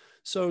managers.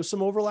 So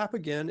some overlap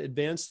again,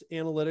 advanced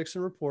analytics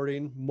and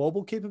reporting,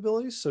 mobile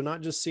capabilities. So not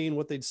just seeing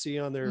what they'd see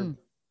on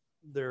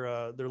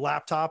their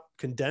laptop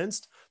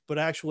condensed, but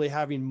actually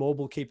having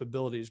mobile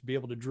capabilities, be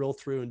able to drill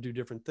through and do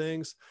different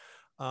things.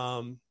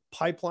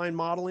 Pipeline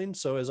modeling.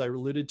 So as I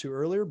alluded to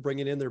earlier,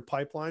 bringing in their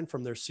pipeline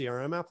from their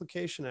CRM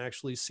application, and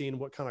actually seeing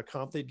what kind of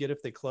comp they'd get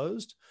if they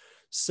closed.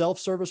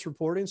 Self-service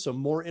reporting, so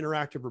more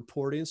interactive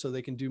reporting so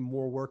they can do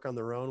more work on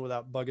their own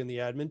without bugging the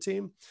admin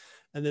team.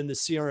 And then the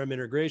CRM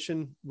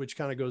integration, which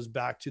kind of goes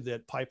back to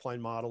that pipeline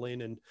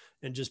modeling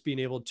and just being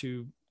able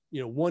to,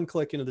 one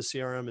click into the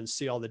CRM and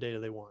see all the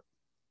data they want.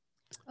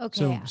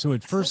 Okay. So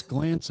at first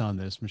glance on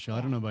this, Michelle,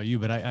 I don't know about you,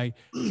 but I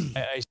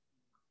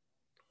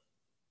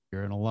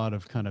hear in a lot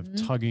of kind of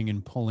tugging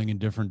and pulling in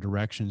different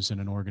directions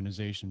in an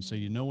organization. So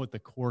you know what the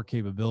core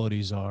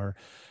capabilities are,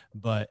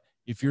 but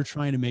if you're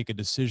trying to make a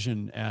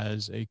decision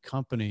as a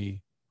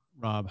company,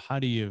 Rob, how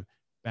do you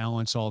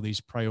balance all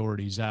these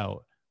priorities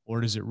out?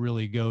 Or does it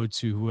really go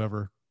to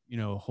whoever,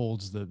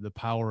 holds the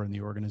power in the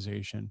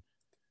organization?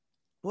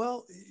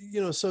 Well,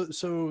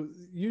 so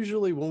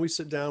usually when we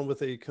sit down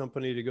with a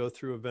company to go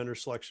through a vendor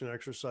selection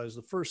exercise,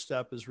 the first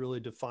step is really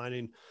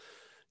defining,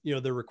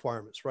 their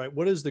requirements, right?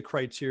 What is the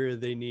criteria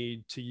they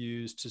need to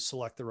use to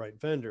select the right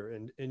vendor?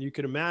 And you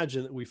can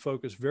imagine that we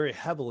focus very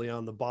heavily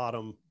on the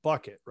bottom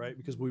bucket, right?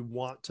 Because we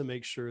want to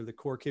make sure the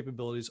core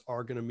capabilities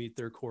are going to meet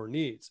their core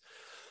needs.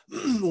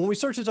 When we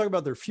start to talk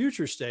about their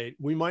future state,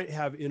 we might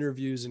have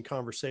interviews and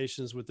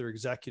conversations with their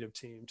executive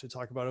team to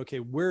talk about, okay,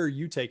 where are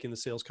you taking the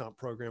sales comp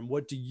program?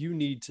 What do you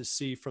need to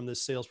see from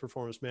this sales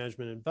performance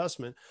management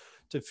investment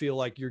to feel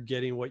like you're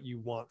getting what you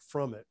want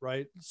from it,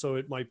 right? So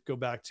it might go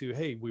back to,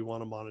 hey, we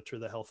want to monitor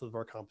the health of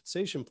our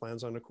compensation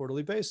plans on a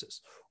quarterly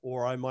basis.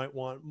 Or I might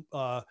want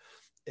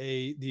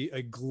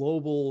a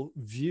global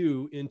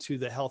view into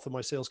the health of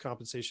my sales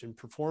compensation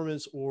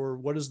performance, or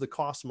what is the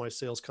cost of my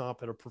sales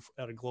comp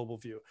at a global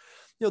view.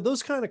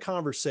 Those kind of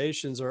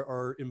conversations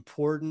are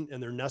important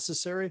and they're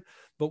necessary.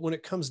 But when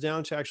it comes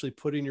down to actually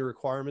putting your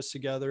requirements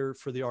together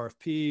for the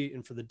RFP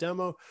and for the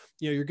demo,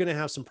 you're going to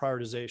have some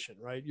prioritization,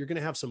 right? You're going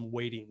to have some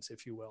weightings,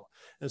 if you will.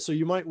 And so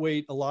you might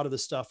weight a lot of the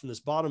stuff in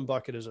this bottom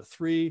bucket as a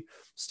 3.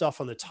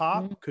 Stuff on the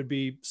top could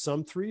be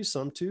some 3,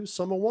 some 2,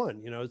 some a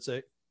 1. It's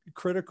a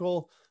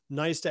critical,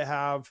 nice to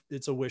have,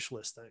 it's a wish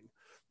list thing.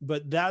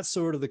 But that's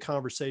sort of the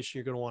conversation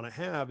you're going to want to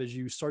have as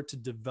you start to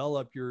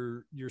develop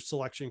your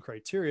selection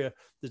criteria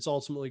that's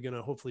ultimately going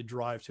to hopefully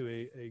drive to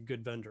a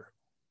good vendor.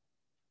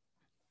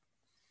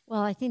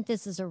 Well, I think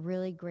this is a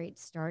really great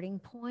starting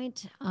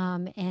point,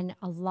 and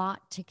a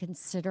lot to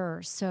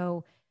consider.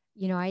 So,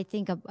 I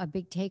think a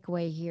big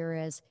takeaway here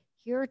is,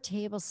 here are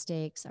table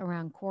stakes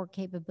around core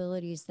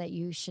capabilities that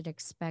you should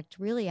expect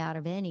really out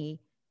of any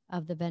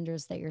of the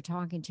vendors that you're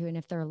talking to. And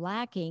if they're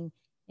lacking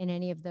in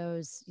any of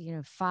those,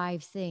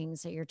 5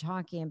 things that you're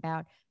talking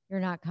about, you're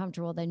not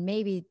comfortable, then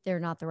maybe they're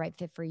not the right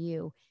fit for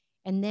you.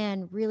 And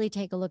then really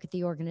take a look at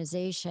the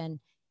organization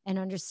and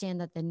understand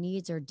that the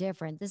needs are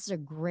different. This is a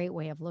great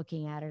way of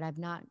looking at it. I've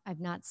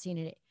not seen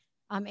it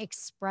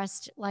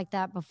expressed like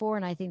that before,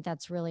 and I think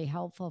that's really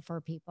helpful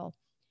for people.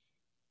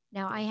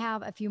 Now, I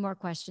have a few more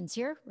questions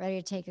here.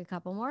 Ready to take a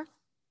couple more?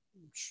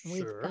 Sure.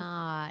 We've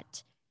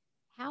got,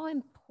 how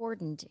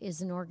important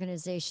is an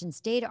organization's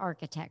data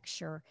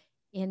architecture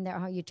in their,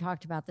 how you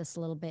talked about this a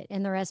little bit,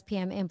 in their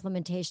SPM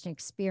implementation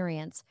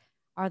experience?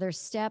 Are there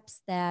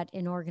steps that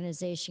an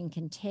organization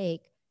can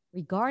take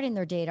regarding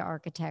their data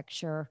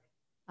architecture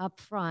up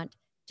front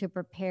to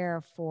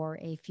prepare for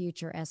a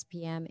future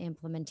SPM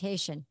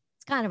implementation?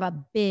 It's kind of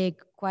a big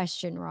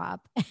question, Rob.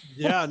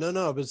 Yeah,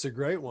 no, but it's a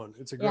great one.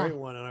 It's a great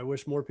one. And I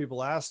wish more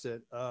people asked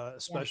it,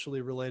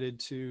 especially related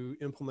to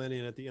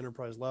implementing at the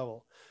enterprise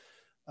level.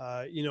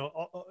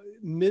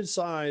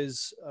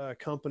 Mid-size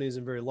companies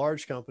and very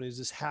large companies,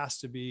 this has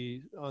to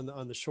be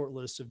on the short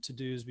list of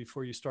to-dos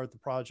before you start the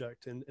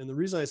project. And the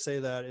reason I say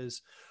that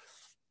is,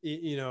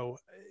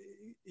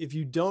 if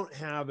you don't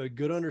have a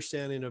good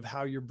understanding of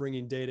how you're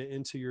bringing data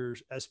into your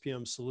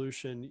SPM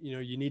solution,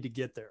 you need to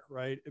get there,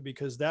 right?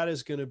 Because that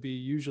is going to be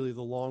usually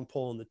the long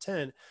pole in the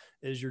tent,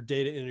 is your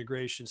data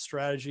integration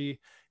strategy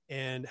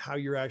and how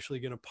you're actually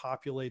going to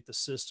populate the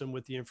system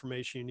with the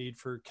information you need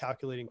for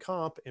calculating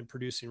comp and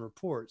producing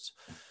reports.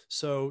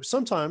 So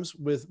sometimes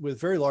with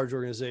very large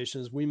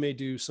organizations, we may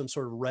do some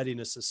sort of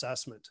readiness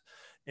assessment.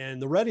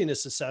 And the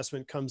readiness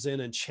assessment comes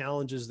in and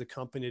challenges the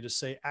company to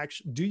say,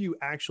 do you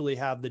actually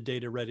have the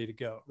data ready to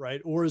go,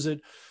 right? Or is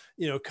it,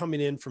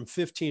 coming in from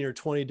 15 or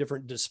 20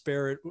 different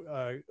disparate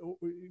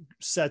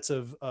sets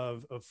of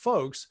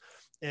folks?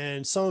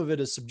 And some of it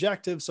is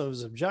subjective, some of it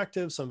is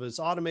objective, some of it's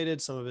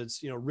automated, some of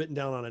it's, written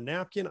down on a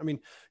napkin. I mean,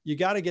 you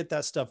got to get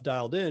that stuff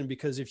dialed in,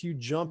 because if you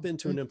jump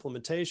into an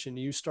implementation,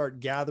 you start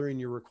gathering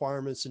your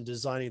requirements and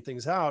designing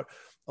things out,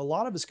 a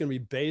lot of it's going to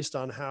be based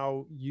on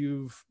how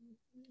you've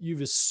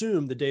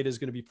assumed the data is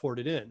going to be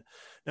ported in.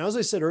 Now, as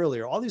I said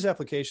earlier, all these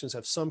applications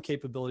have some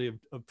capability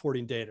of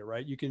porting data,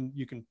 right? You can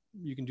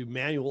do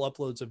manual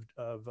uploads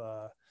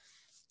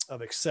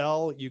of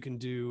Excel. You can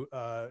do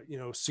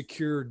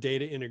secure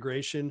data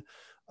integration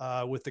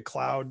with the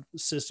cloud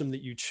system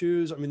that you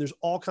choose. I mean, there's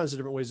all kinds of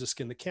different ways to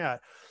skin the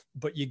cat,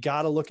 but you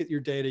got to look at your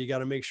data. You got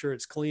to make sure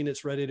it's clean,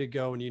 it's ready to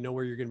go, and you know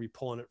where you're going to be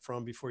pulling it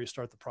from before you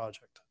start the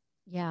project.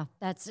 Yeah,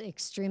 that's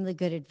extremely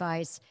good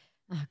advice.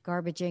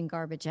 Garbage in,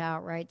 garbage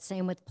out, right?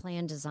 Same with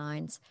plan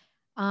designs.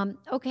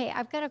 Okay,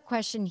 I've got a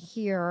question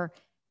here,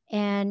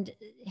 and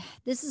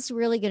this is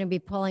really going to be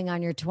pulling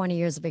on your 20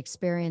 years of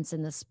experience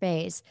in the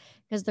space,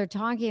 because they're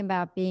talking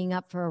about being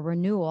up for a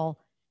renewal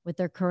with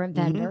their current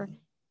vendor. Mm-hmm.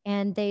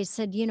 And they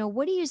said,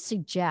 what do you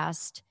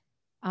suggest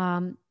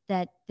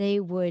that they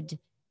would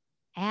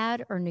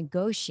add or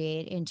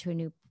negotiate into a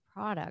new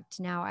product?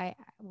 Now,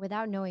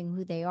 without knowing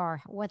who they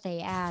are, what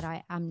they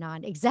add, I'm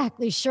not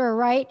exactly sure,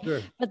 right?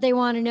 Sure. But they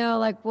want to know,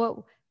 like,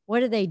 what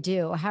do they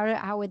do?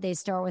 How would they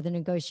start with a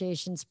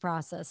negotiations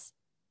process?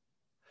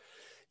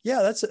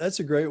 Yeah,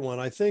 that's a great one.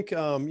 I think,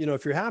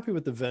 if you're happy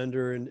with the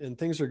vendor and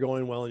things are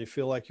going well and you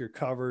feel like you're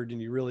covered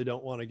and you really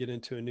don't want to get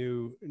into a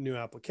new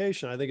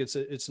application, I think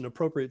it's an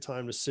appropriate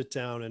time to sit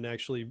down and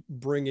actually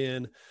bring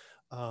in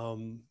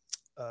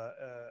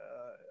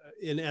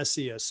an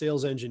SE, a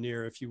sales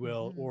engineer, if you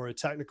will, or a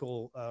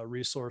technical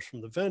resource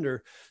from the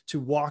vendor to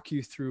walk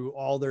you through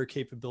all their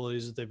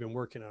capabilities that they've been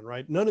working on,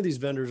 right? None of these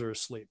vendors are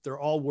asleep. They're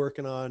all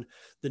working on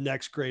the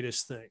next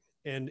greatest thing.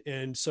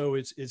 And so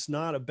it's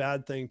not a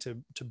bad thing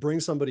to bring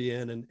somebody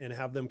in and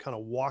have them kind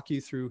of walk you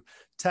through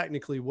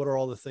technically what are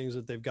all the things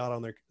that they've got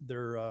on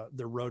their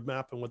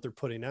roadmap and what they're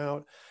putting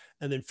out,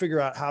 and then figure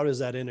out how does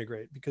that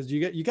integrate, because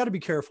you got to be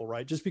careful,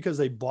 right? Just because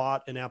they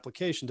bought an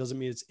application doesn't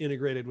mean it's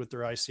integrated with their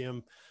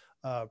ICM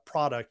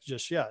product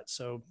just yet.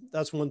 So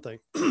that's one thing.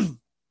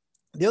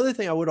 The other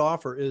thing I would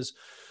offer is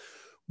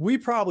we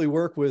probably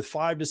work with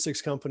 5 to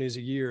 6 companies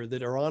a year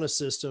that are on a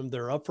system,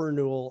 they're up for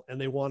renewal,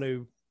 and they want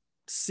to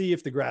see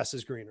if the grass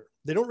is greener.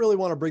 They don't really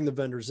want to bring the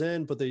vendors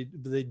in, but they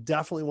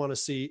definitely want to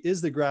see,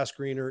 is the grass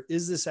greener?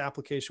 Is this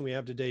application we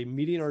have today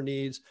meeting our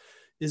needs?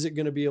 Is it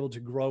going to be able to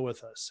grow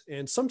with us?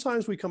 And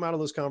sometimes we come out of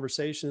those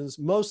conversations,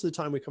 most of the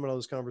time we come out of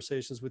those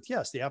conversations with,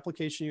 yes, the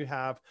application you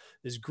have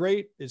is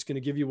great. It's going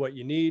to give you what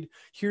you need.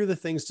 Here are the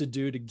things to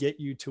do to get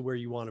you to where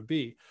you want to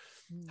be.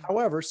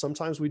 However,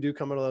 sometimes we do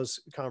come out of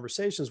those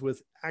conversations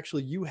with,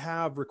 actually, you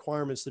have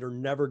requirements that are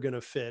never going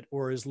to fit,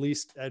 or at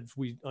least as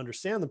we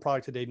understand the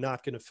product today,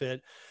 not going to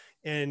fit.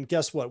 And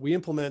guess what? We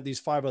implement these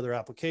 5 other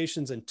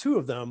applications, and 2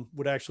 of them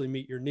would actually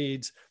meet your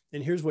needs.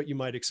 And here's what you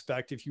might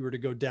expect if you were to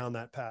go down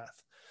that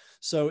path.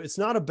 So it's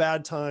not a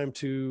bad time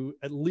to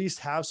at least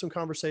have some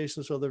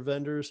conversations with other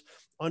vendors,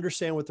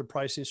 understand what their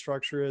pricing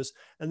structure is,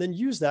 and then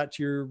use that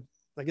to your,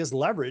 I guess,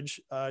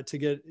 leverage to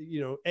get,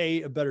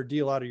 a better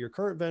deal out of your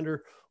current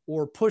vendor,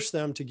 or push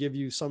them to give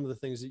you some of the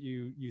things that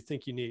you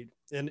think you need.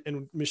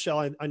 And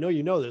Michelle, I know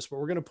you know this, but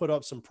we're going to put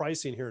up some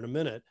pricing here in a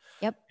minute.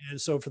 Yep.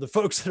 And so for the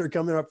folks that are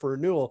coming up for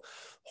renewal,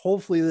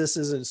 hopefully this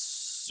isn't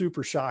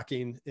super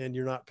shocking and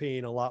you're not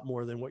paying a lot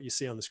more than what you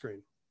see on the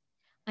screen.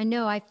 I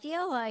know. I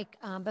feel like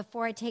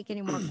before I take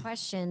any more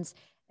questions,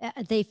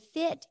 they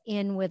fit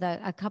in with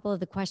a couple of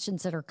the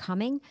questions that are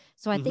coming.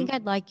 So I think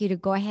I'd like you to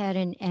go ahead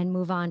and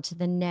move on to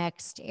the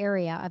next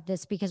area of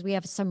this, because we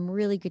have some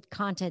really good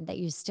content that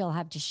you still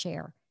have to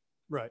share.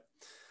 Right.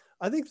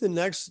 I think the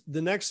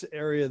next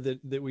area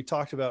that we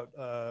talked about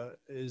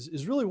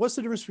is really, what's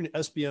the difference between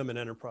SBM and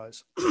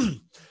enterprise?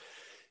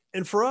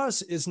 And for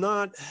us, it's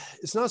not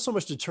so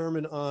much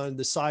determined on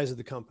the size of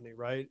the company,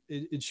 right?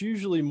 It's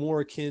usually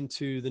more akin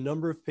to the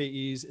number of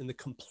payees and the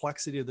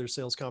complexity of their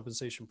sales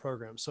compensation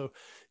program. So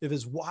if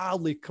it's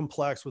wildly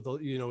complex with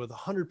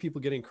 100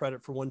 people getting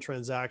credit for one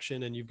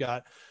transaction, and you've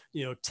got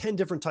 10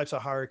 different types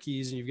of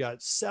hierarchies, and you've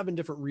got 7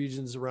 different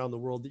regions around the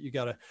world that you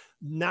got to,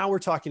 now we're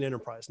talking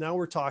enterprise. Now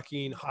we're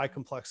talking high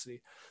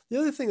complexity. The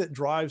other thing that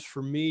drives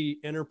for me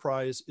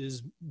enterprise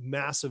is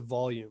massive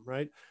volume,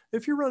 right?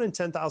 If you're running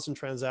 10,000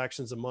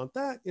 transactions a month,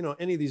 that,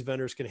 any of these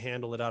vendors can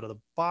handle it out of the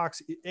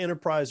box,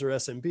 enterprise or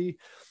SMB.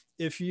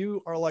 If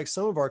you are like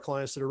some of our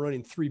clients that are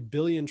running 3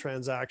 billion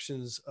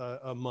transactions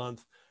a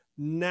month,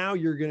 now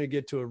you're going to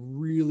get to a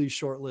really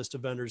short list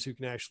of vendors who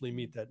can actually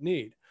meet that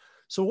need.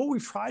 So what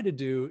we've tried to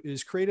do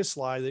is create a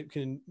slide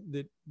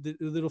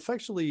that'll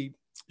effectively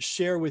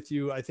share with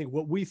you, I think,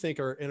 what we think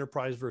are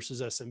enterprise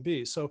versus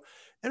SMB. So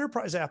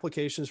enterprise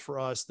applications for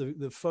us,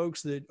 the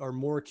folks that are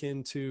more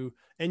akin to,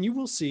 and you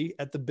will see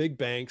at the big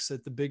banks,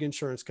 at the big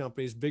insurance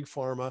companies, big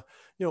pharma,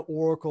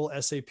 Oracle,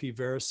 SAP,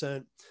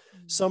 Vericent,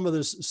 some of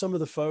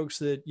the folks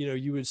that,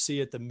 you would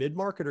see at the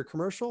mid-market or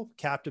commercial,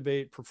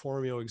 Captivate,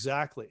 Performio,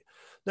 Exactly.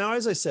 Now,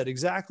 as I said,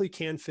 Exactly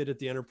can fit at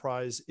the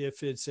enterprise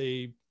if it's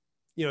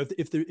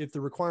if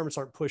the requirements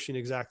aren't pushing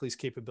Exactly's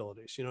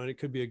capabilities, and it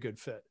could be a good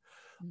fit.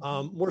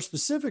 More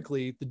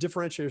specifically, the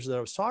differentiators that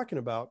I was talking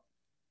about,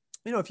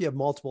 if you have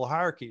multiple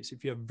hierarchies,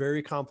 if you have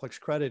very complex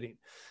crediting,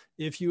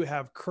 if you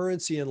have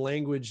currency and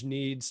language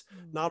needs,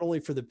 not only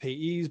for the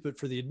payees, but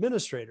for the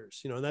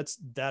administrators, and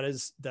that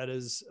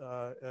is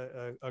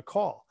a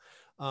call.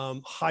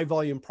 High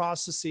volume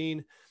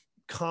processing,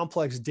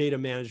 complex data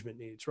management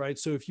needs, right?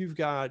 So if you've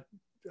got,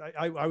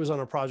 I was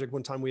on a project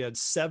one time, we had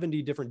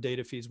 70 different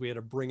data feeds we had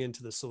to bring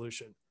into the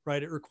solution,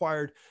 right? It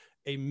required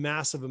a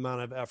massive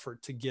amount of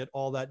effort to get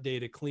all that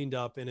data cleaned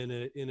up and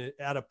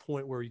at a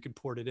point where you could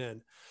port it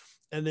in,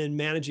 and then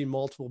managing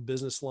multiple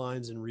business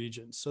lines and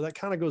regions. So that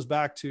kind of goes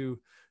back to,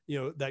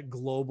 that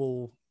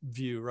global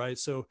view, right?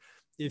 So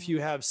if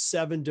you have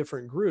 7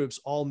 different groups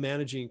all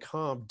managing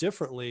comp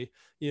differently,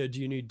 do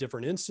you need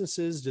different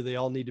instances? Do they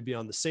all need to be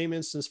on the same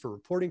instance for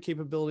reporting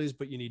capabilities,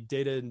 but you need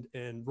data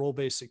and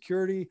role-based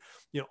security?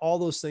 All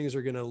those things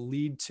are going to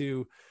lead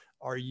to,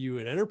 are you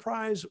an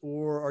enterprise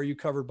or are you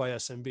covered by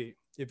SMB?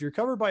 If you're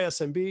covered by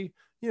SMB,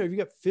 you've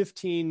got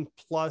 15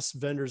 plus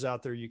vendors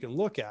out there you can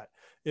look at.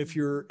 If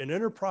you're an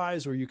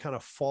enterprise or you kind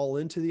of fall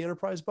into the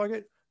enterprise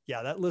bucket,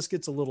 yeah, that list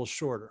gets a little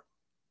shorter.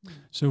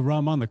 So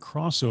Ram, on the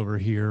crossover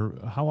here,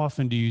 how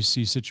often do you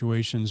see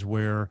situations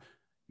where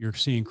you're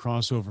seeing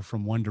crossover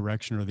from one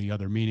direction or the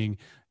other, meaning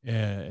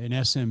an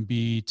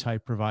SMB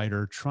type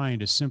provider trying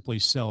to simply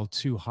sell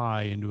too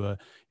high into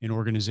an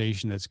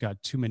organization that's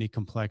got too many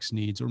complex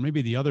needs, or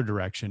maybe the other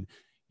direction,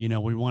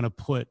 we want to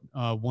put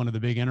one of the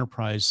big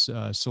enterprise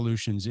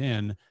solutions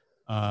in,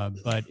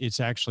 but it's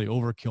actually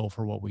overkill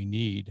for what we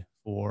need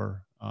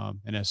for an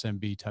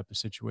SMB type of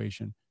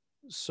situation.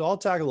 So I'll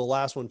tackle the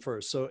last one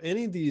first. So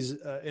any of these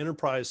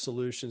enterprise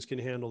solutions can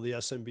handle the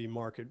SMB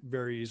market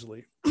very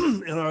easily.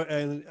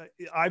 and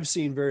I've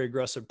seen very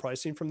aggressive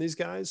pricing from these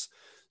guys.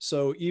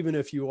 So even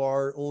if you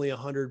are only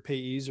 100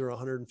 payees or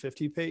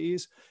 150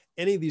 payees,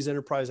 any of these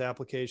enterprise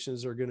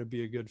applications are going to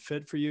be a good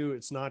fit for you.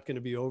 It's not going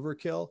to be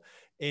overkill,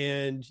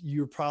 and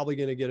you're probably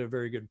going to get a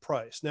very good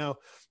price. Now,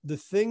 the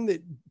thing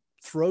that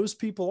throws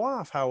people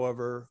off,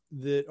 however,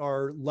 that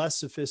are less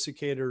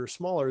sophisticated or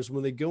smaller is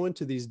when they go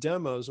into these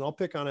demos, and I'll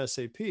pick on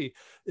SAP,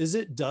 is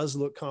it does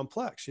look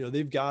complex. You know,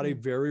 they've got a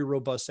very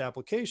robust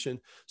application,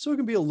 so it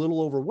can be a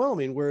little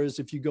overwhelming. Whereas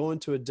if you go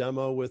into a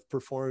demo with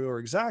Performio or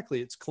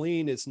Exactly, it's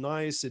clean, it's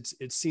nice,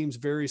 it seems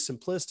very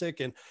simplistic,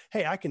 and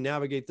hey, I can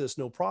navigate this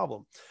no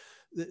problem.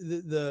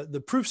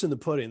 The proof's in the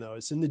pudding, though.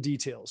 It's in the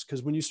details,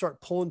 because when you start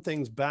pulling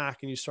things back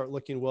and you start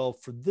looking, well,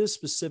 for this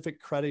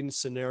specific crediting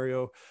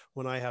scenario,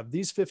 when I have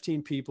these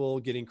 15 people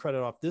getting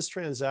credit off this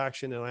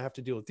transaction and I have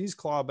to deal with these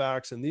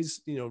clawbacks and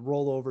these, you know,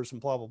 rollovers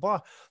and blah, blah, blah,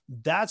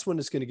 that's when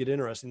it's going to get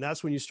interesting.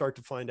 That's when you start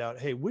to find out,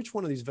 hey, which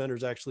one of these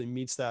vendors actually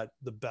meets that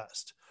the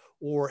best?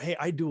 Or, hey,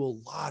 I do a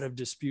lot of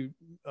dispute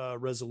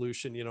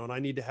resolution, you know, and I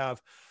need to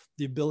have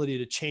the ability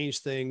to change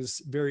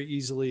things very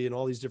easily in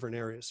all these different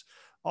areas.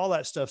 All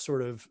that stuff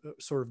sort of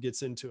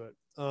gets into it.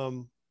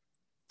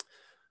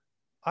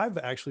 I've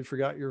actually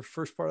forgot your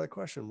first part of the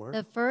question, Mark.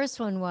 The first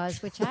one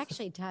was, which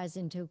actually ties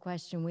into a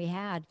question we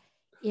had,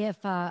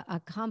 if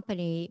a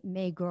company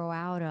may grow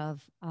out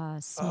of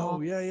small.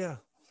 Oh, yeah.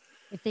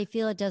 If they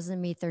feel it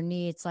doesn't meet their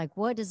needs, like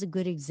what is a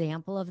good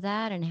example of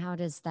that, and how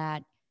does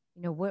that,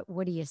 you know,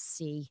 what do you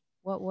see?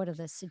 What are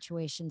the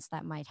situations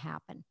that might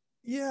happen?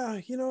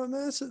 Yeah, you know, and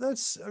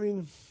that's. I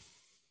mean,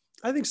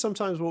 I think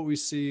sometimes what we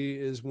see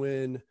is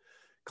when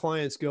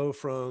clients go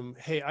from,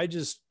 hey, I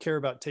just care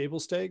about table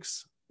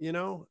stakes, you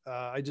know,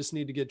 I just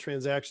need to get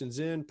transactions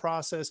in,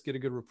 process, get a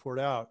good report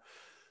out.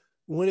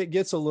 When it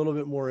gets a little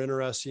bit more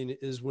interesting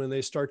is when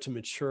they start to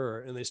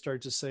mature and they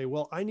start to say,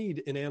 well, I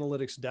need an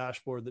analytics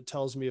dashboard that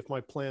tells me if my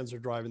plans are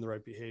driving the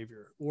right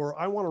behavior, or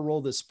I want to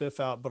roll this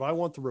spiff out, but I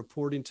want the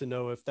reporting to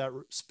know if that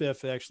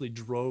spiff actually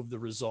drove the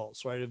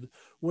results, right?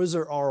 Was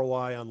there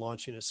ROI on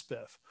launching a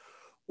spiff?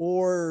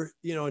 Or,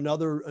 you know,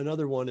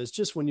 another one is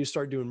just when you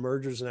start doing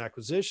mergers and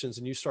acquisitions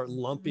and you start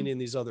lumping in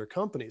these other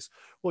companies.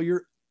 Well,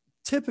 you're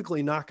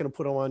typically not going to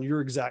put them on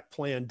your exact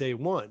plan day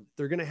one.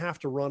 They're going to have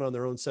to run on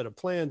their own set of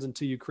plans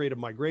until you create a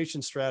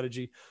migration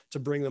strategy to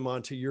bring them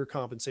onto your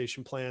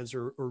compensation plans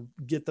or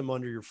get them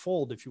under your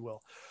fold, if you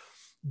will.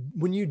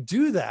 When you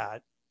do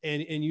that,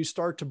 and you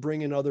start to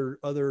bring in other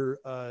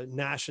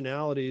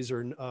nationalities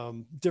or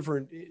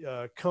different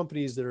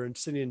companies that are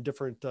sitting in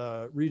different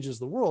regions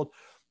of the world,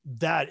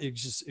 that it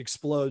just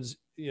explodes,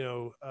 you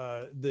know,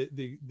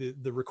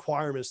 the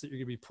requirements that you're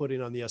going to be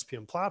putting on the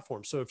SPM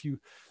platform. So if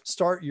you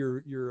start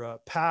your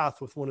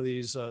path with one of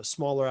these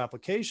smaller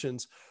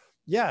applications,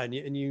 yeah, and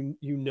you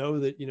know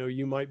that, you know,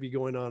 you might be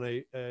going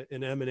on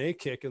an M&A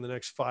kick in the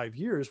next 5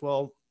 years.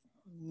 Well,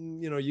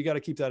 you know, you got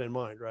to keep that in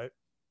mind, right?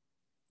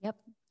 Yep.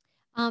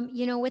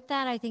 You know, with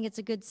that, I think it's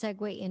a good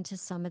segue into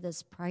some of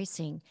this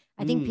pricing.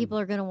 I think people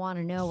are going to want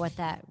to know what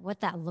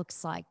that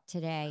looks like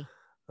today.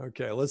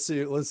 Okay, let's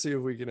see if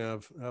we can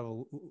have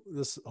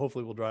this.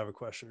 Hopefully, we'll drive a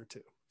question or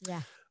two.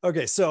 Yeah.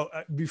 Okay, so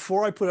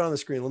before I put it on the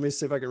screen, let me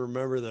see if I can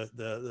remember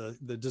the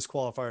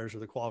disqualifiers or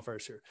the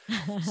qualifiers here.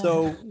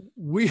 So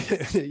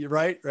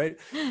right.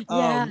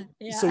 Yeah.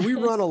 So we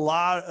run a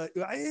lot,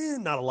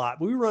 not a lot,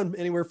 but we run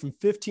anywhere from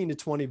 15 to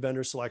 20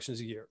 vendor selections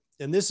a year.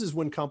 And this is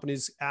when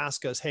companies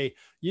ask us, hey,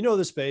 you know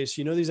the space,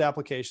 you know these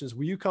applications,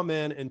 will you come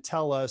in and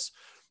tell us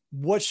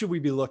what should we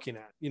be looking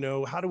at? You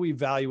know, how do we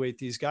evaluate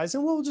these guys?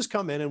 And we'll just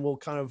come in and we'll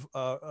kind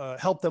of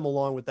help them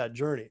along with that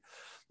journey.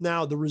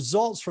 Now, the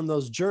results from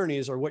those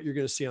journeys are what you're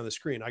going to see on the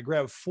screen. I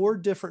grabbed 4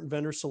 different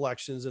vendor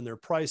selections and their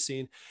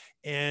pricing,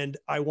 and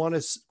I want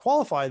to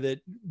qualify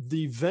that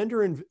the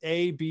vendor in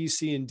A, B,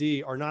 C, and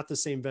D are not the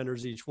same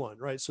vendors each one,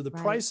 right? So the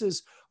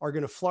prices are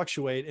going to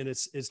fluctuate, and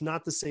it's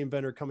not the same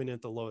vendor coming in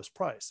at the lowest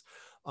price.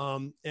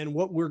 And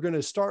what we're going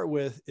to start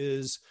with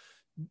is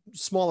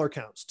smaller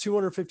accounts,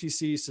 250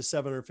 Cs to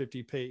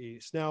 750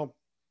 payees. Now,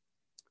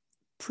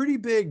 pretty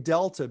big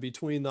delta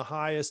between the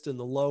highest and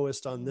the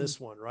lowest on this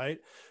one, right?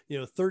 You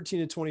know,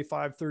 13 to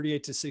 25,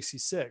 38 to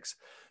 66.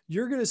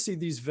 You're going to see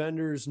these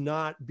vendors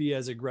not be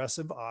as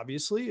aggressive,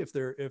 obviously, if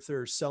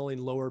they're selling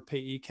lower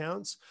payee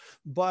counts.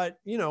 But,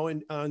 you know,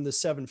 on the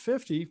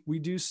 750, we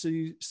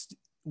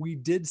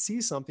did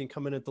see something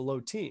come in at the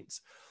low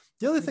teens.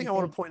 The other thing I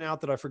want to point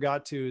out that I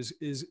forgot to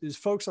is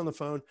folks on the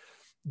phone,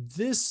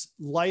 this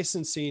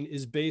licensing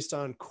is based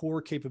on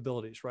core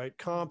capabilities, right?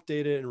 Comp,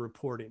 data, and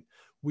reporting.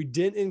 We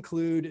didn't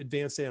include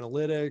advanced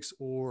analytics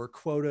or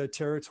quota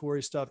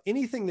territory stuff,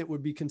 anything that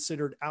would be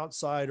considered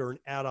outside or an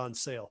add-on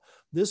sale.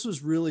 This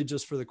was really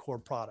just for the core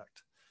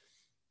product.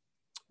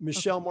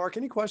 Michelle, okay. Mark,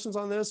 any questions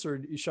on this,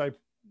 or should I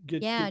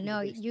get? Yeah, no,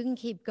 you can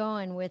keep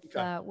going with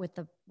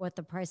what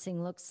the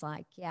pricing looks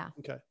like. Yeah.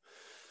 Okay.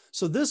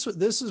 So this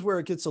is where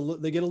it gets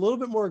they get a little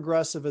bit more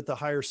aggressive at the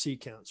higher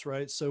seat counts,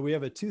 right? So we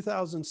have a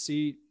 2,000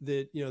 seat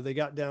that, you know, they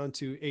got down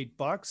to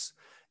 $8,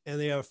 and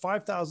they have a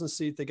 5,000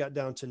 seat they got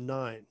down to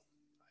 $9.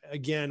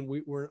 Again,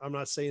 I'm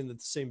not saying that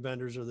the same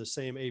vendors are the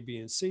same A, B,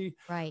 and C,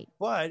 Right.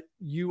 but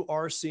you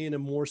are seeing a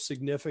more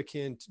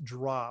significant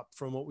drop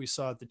from what we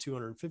saw at the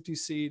 250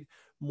 seat,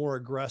 more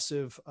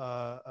aggressive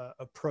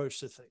approach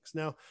to things.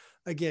 Now,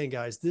 again,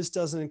 guys, this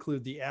doesn't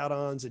include the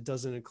add-ons. It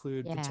doesn't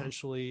include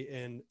potentially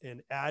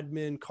an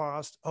admin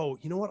cost. Oh,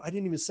 you know what? I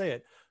didn't even say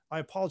it. I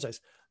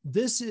apologize.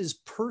 This is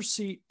per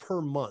seat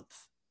per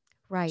month.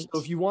 Right. So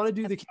if you want to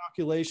do the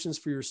calculations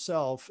for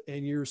yourself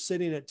and you're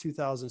sitting at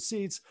 2,000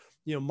 seats,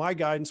 you know, my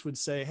guidance would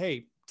say,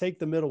 hey, take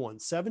the middle one,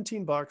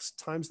 $17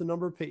 times the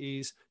number of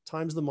payees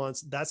times the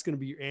months. That's going to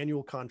be your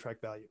annual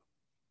contract value.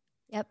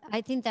 Yep. I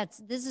think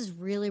this is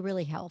really,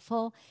 really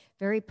helpful.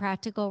 Very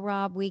practical,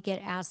 Rob. We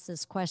get asked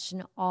this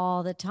question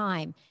all the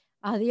time.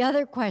 The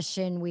other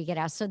question we get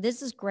asked, so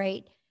this is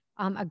great.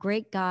 A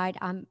great guide.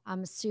 I'm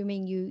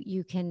assuming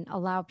you can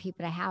allow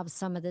people to have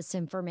some of this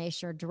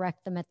information or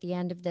direct them at the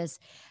end of this.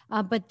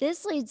 But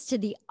this leads to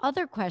the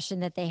other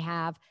question that they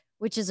have,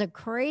 which is a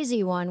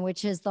crazy one,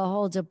 which is the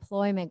whole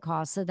deployment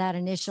cost of that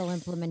initial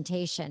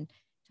implementation.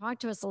 Talk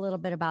to us a little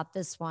bit about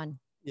this one.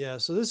 Yeah,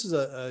 so this is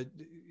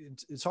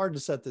it's hard to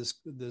set this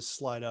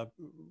slide up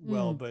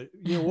well, but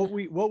you know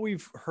what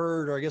we've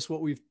heard, or I guess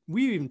we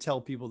even tell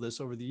people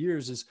this over the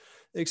years, is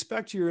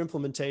expect your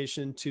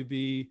implementation to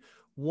be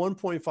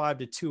 1.5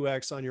 to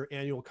 2x on your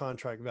annual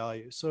contract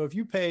value. So if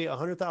you pay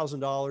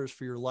 $100,000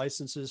 for your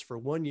licenses for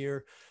 1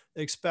 year,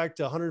 expect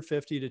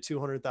 $150,000 to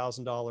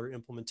 $200,000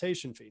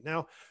 implementation fee.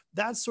 Now,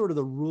 that's sort of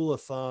the rule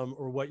of thumb,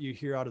 or what you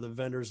hear out of the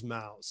vendors'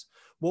 mouths.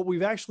 What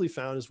we've actually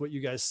found is what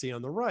you guys see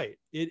on the right.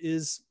 It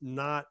is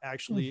not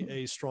actually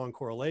a strong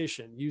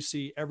correlation. You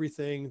see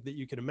everything that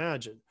you can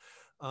imagine,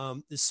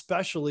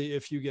 especially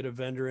if you get a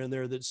vendor in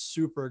there that's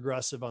super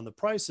aggressive on the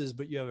prices,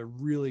 but you have a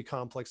really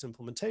complex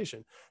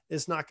implementation.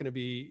 It's not going to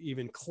be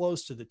even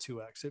close to the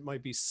 2x. It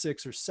might be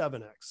 6 or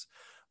 7x.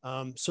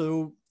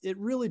 So it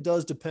really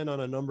does depend on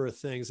a number of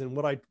things. And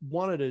what I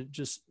wanted to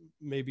just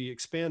maybe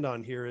expand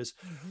on here is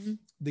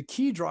the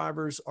key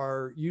drivers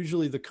are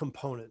usually the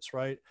components,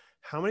 right?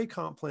 How many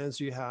comp plans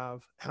do you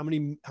have? How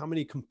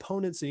many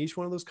components in each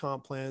one of those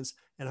comp plans,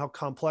 and how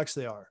complex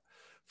they are?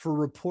 For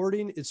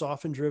reporting, it's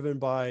often driven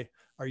by,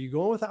 are you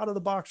going with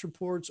out-of-the-box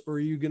reports, or are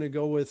you going to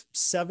go with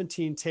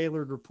 17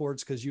 tailored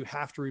reports because you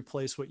have to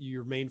replace what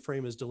your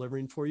mainframe is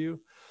delivering for you?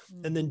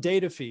 And then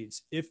data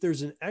feeds. If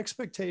there's an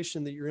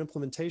expectation that your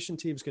implementation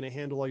team is going to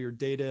handle all your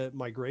data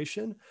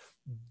migration,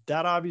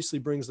 that obviously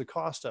brings the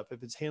cost up.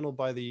 If it's handled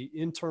by the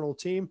internal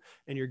team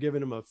and you're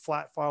giving them a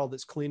flat file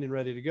that's clean and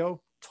ready to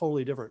go,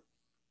 totally different.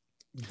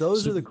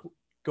 Those are the,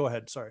 go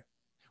ahead. Sorry.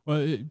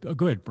 Well,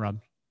 go ahead, Rob.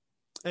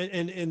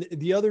 And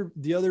the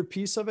other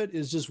piece of it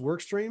is just work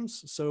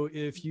streams. So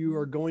if you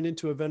are going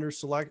into a vendor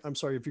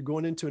if you're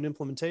going into an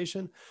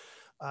implementation,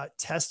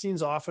 testing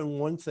is often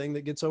one thing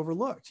that gets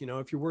overlooked. You know,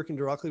 if you're working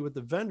directly with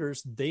the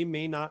vendors, they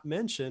may not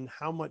mention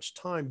how much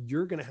time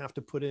you're going to have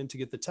to put in to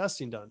get the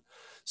testing done.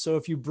 So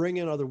if you bring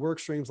in other work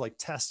streams like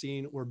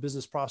testing or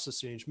business process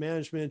change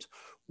management,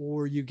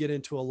 or you get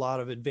into a lot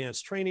of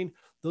advanced training,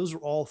 those are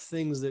all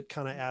things that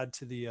kind of add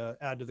to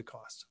the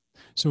cost.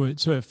 So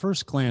at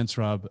first glance,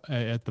 Rob,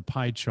 at the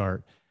pie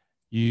chart,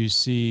 you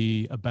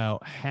see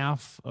about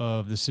half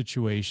of the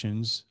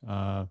situations,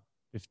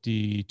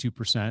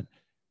 52%,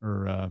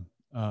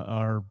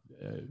 are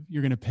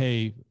you're going to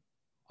pay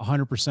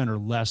 100% or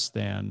less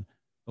than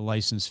the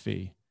license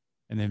fee,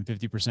 and then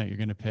 50% you're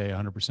going to pay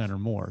 100% or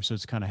more. So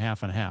it's kind of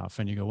half and half,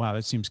 and you go, wow,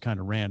 that seems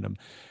kind of random.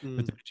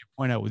 But then you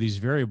point out with these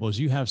variables,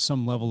 you have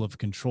some level of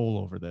control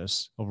over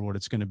what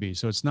it's going to be.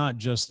 So it's not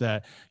just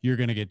that you're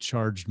going to get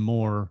charged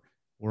more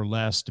or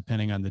less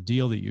depending on the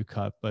deal that you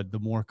cut, but the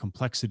more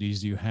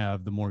complexities you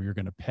have, the more you're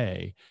going to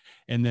pay.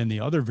 And then the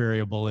other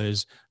variable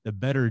is the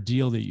better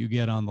deal that you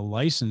get on the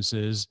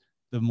licenses,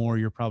 the more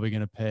you're probably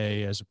going to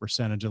pay as a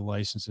percentage of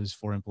licenses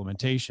for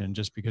implementation,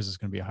 just because it's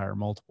going to be a higher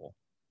multiple.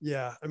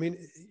 Yeah. I mean,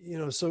 you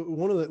know, so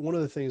one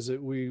of the things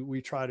that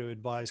we try to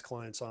advise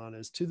clients on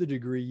is, to the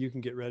degree you can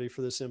get ready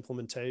for this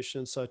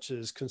implementation, such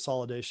as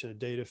consolidation of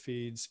data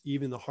feeds,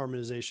 even the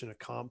harmonization of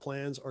comp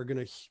plans, are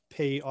going to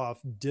pay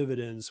off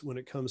dividends when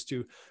it comes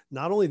to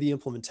not only the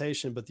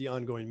implementation, but the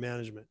ongoing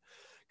management.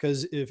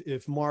 Because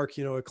if Mark,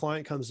 you know, a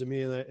client comes to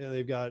me and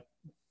they've got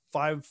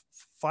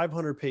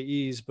 500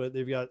 payees, but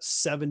they've got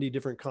 70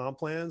 different comp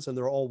plans and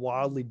they're all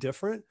wildly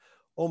different.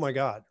 Oh my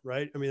God,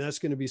 right? I mean, that's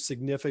going to be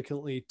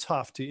significantly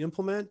tough to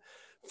implement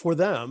for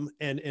them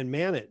and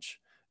manage.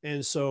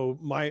 And so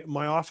my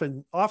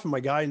often my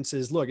guidance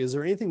is, look, is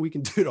there anything we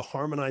can do to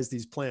harmonize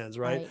these plans,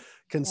 right?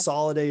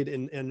 Consolidate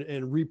and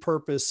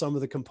repurpose some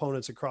of the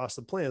components across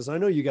the plans. And I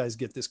know you guys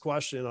get this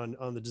question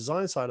on the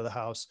design side of the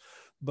house,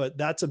 but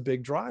that's a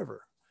big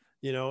driver,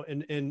 you know,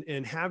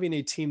 and having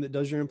a team that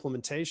does your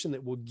implementation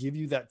that will give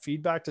you that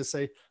feedback to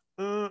say,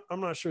 I'm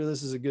not sure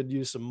this is a good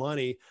use of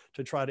money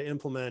to try to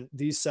implement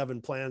these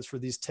 7 plans for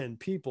these 10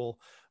 people.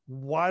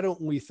 Why don't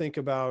we think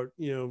about,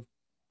 you know,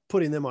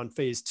 putting them on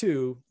phase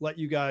 2, let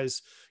you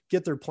guys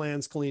get their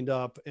plans cleaned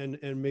up and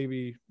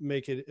maybe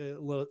make it a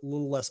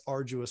little less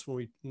arduous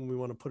when we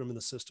want to put them in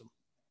the system.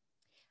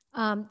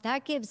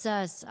 That gives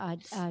us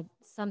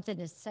something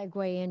to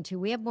segue into.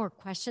 We have more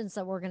questions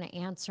that we're going to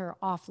answer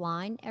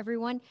offline,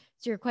 everyone.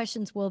 So your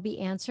questions will be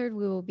answered.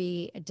 We will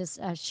be just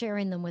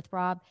sharing them with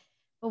Rob.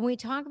 But when we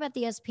talk about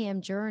the SPM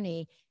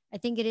journey, I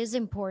think it is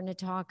important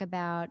to talk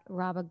about,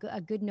 Rob,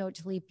 a good note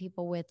to leave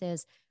people with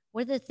is,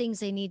 what are the things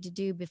they need to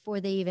do before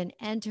they even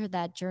enter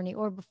that journey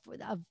or before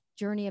a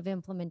journey of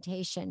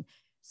implementation?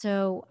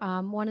 So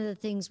one of the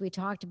things we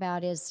talked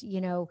about is,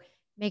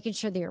 making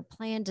sure that your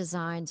plan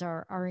designs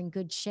are in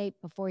good shape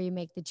before you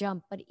make the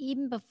jump. But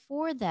even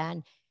before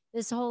then,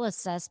 this whole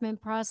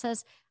assessment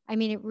process, I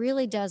mean, it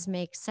really does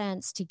make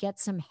sense to get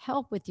some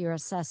help with your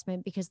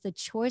assessment because the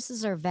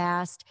choices are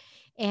vast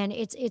and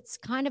it's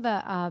kind of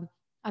a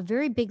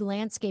very big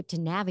landscape to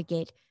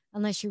navigate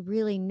unless you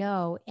really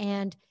know.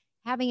 And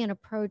having an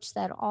approach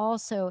that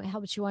also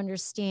helps you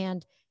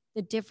understand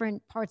the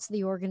different parts of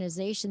the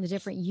organization, the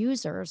different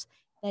users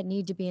that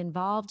need to be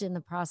involved in the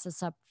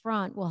process up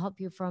front will help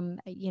you from,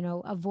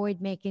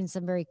 avoid making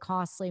some very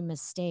costly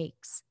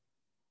mistakes.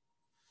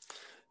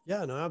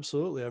 Yeah, no,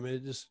 absolutely. I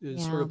mean, it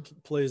sort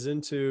of plays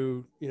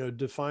into,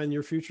 define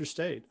your future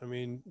state. I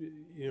mean,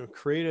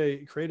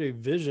 create a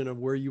vision of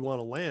where you want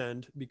to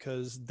land,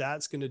 because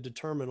that's going to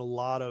determine a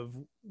lot of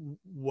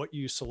what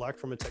you select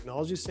from a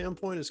technology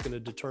standpoint. It's going to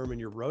determine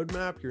your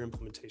roadmap, your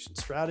implementation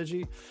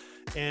strategy,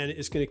 and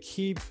it's going to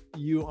keep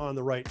you on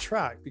the right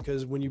track.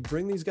 Because when you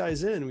bring these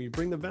guys in, when you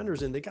bring the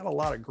vendors in, they got a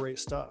lot of great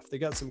stuff. They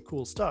got some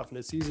cool stuff, and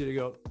it's easy to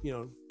go,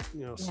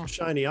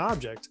 shiny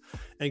object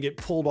and get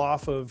pulled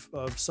off of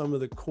some of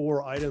the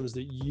core items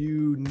that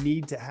you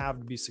need to have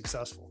to be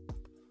successful.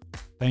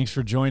 Thanks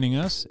for joining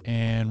us.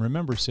 And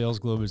remember, Sales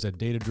Globe is a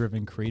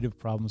data-driven, creative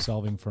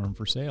problem-solving firm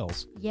for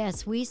sales.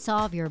 Yes, we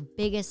solve your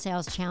biggest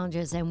sales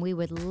challenges, and we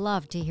would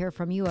love to hear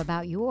from you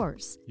about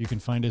yours. You can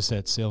find us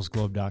at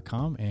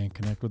salesglobe.com and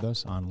connect with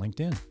us on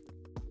LinkedIn.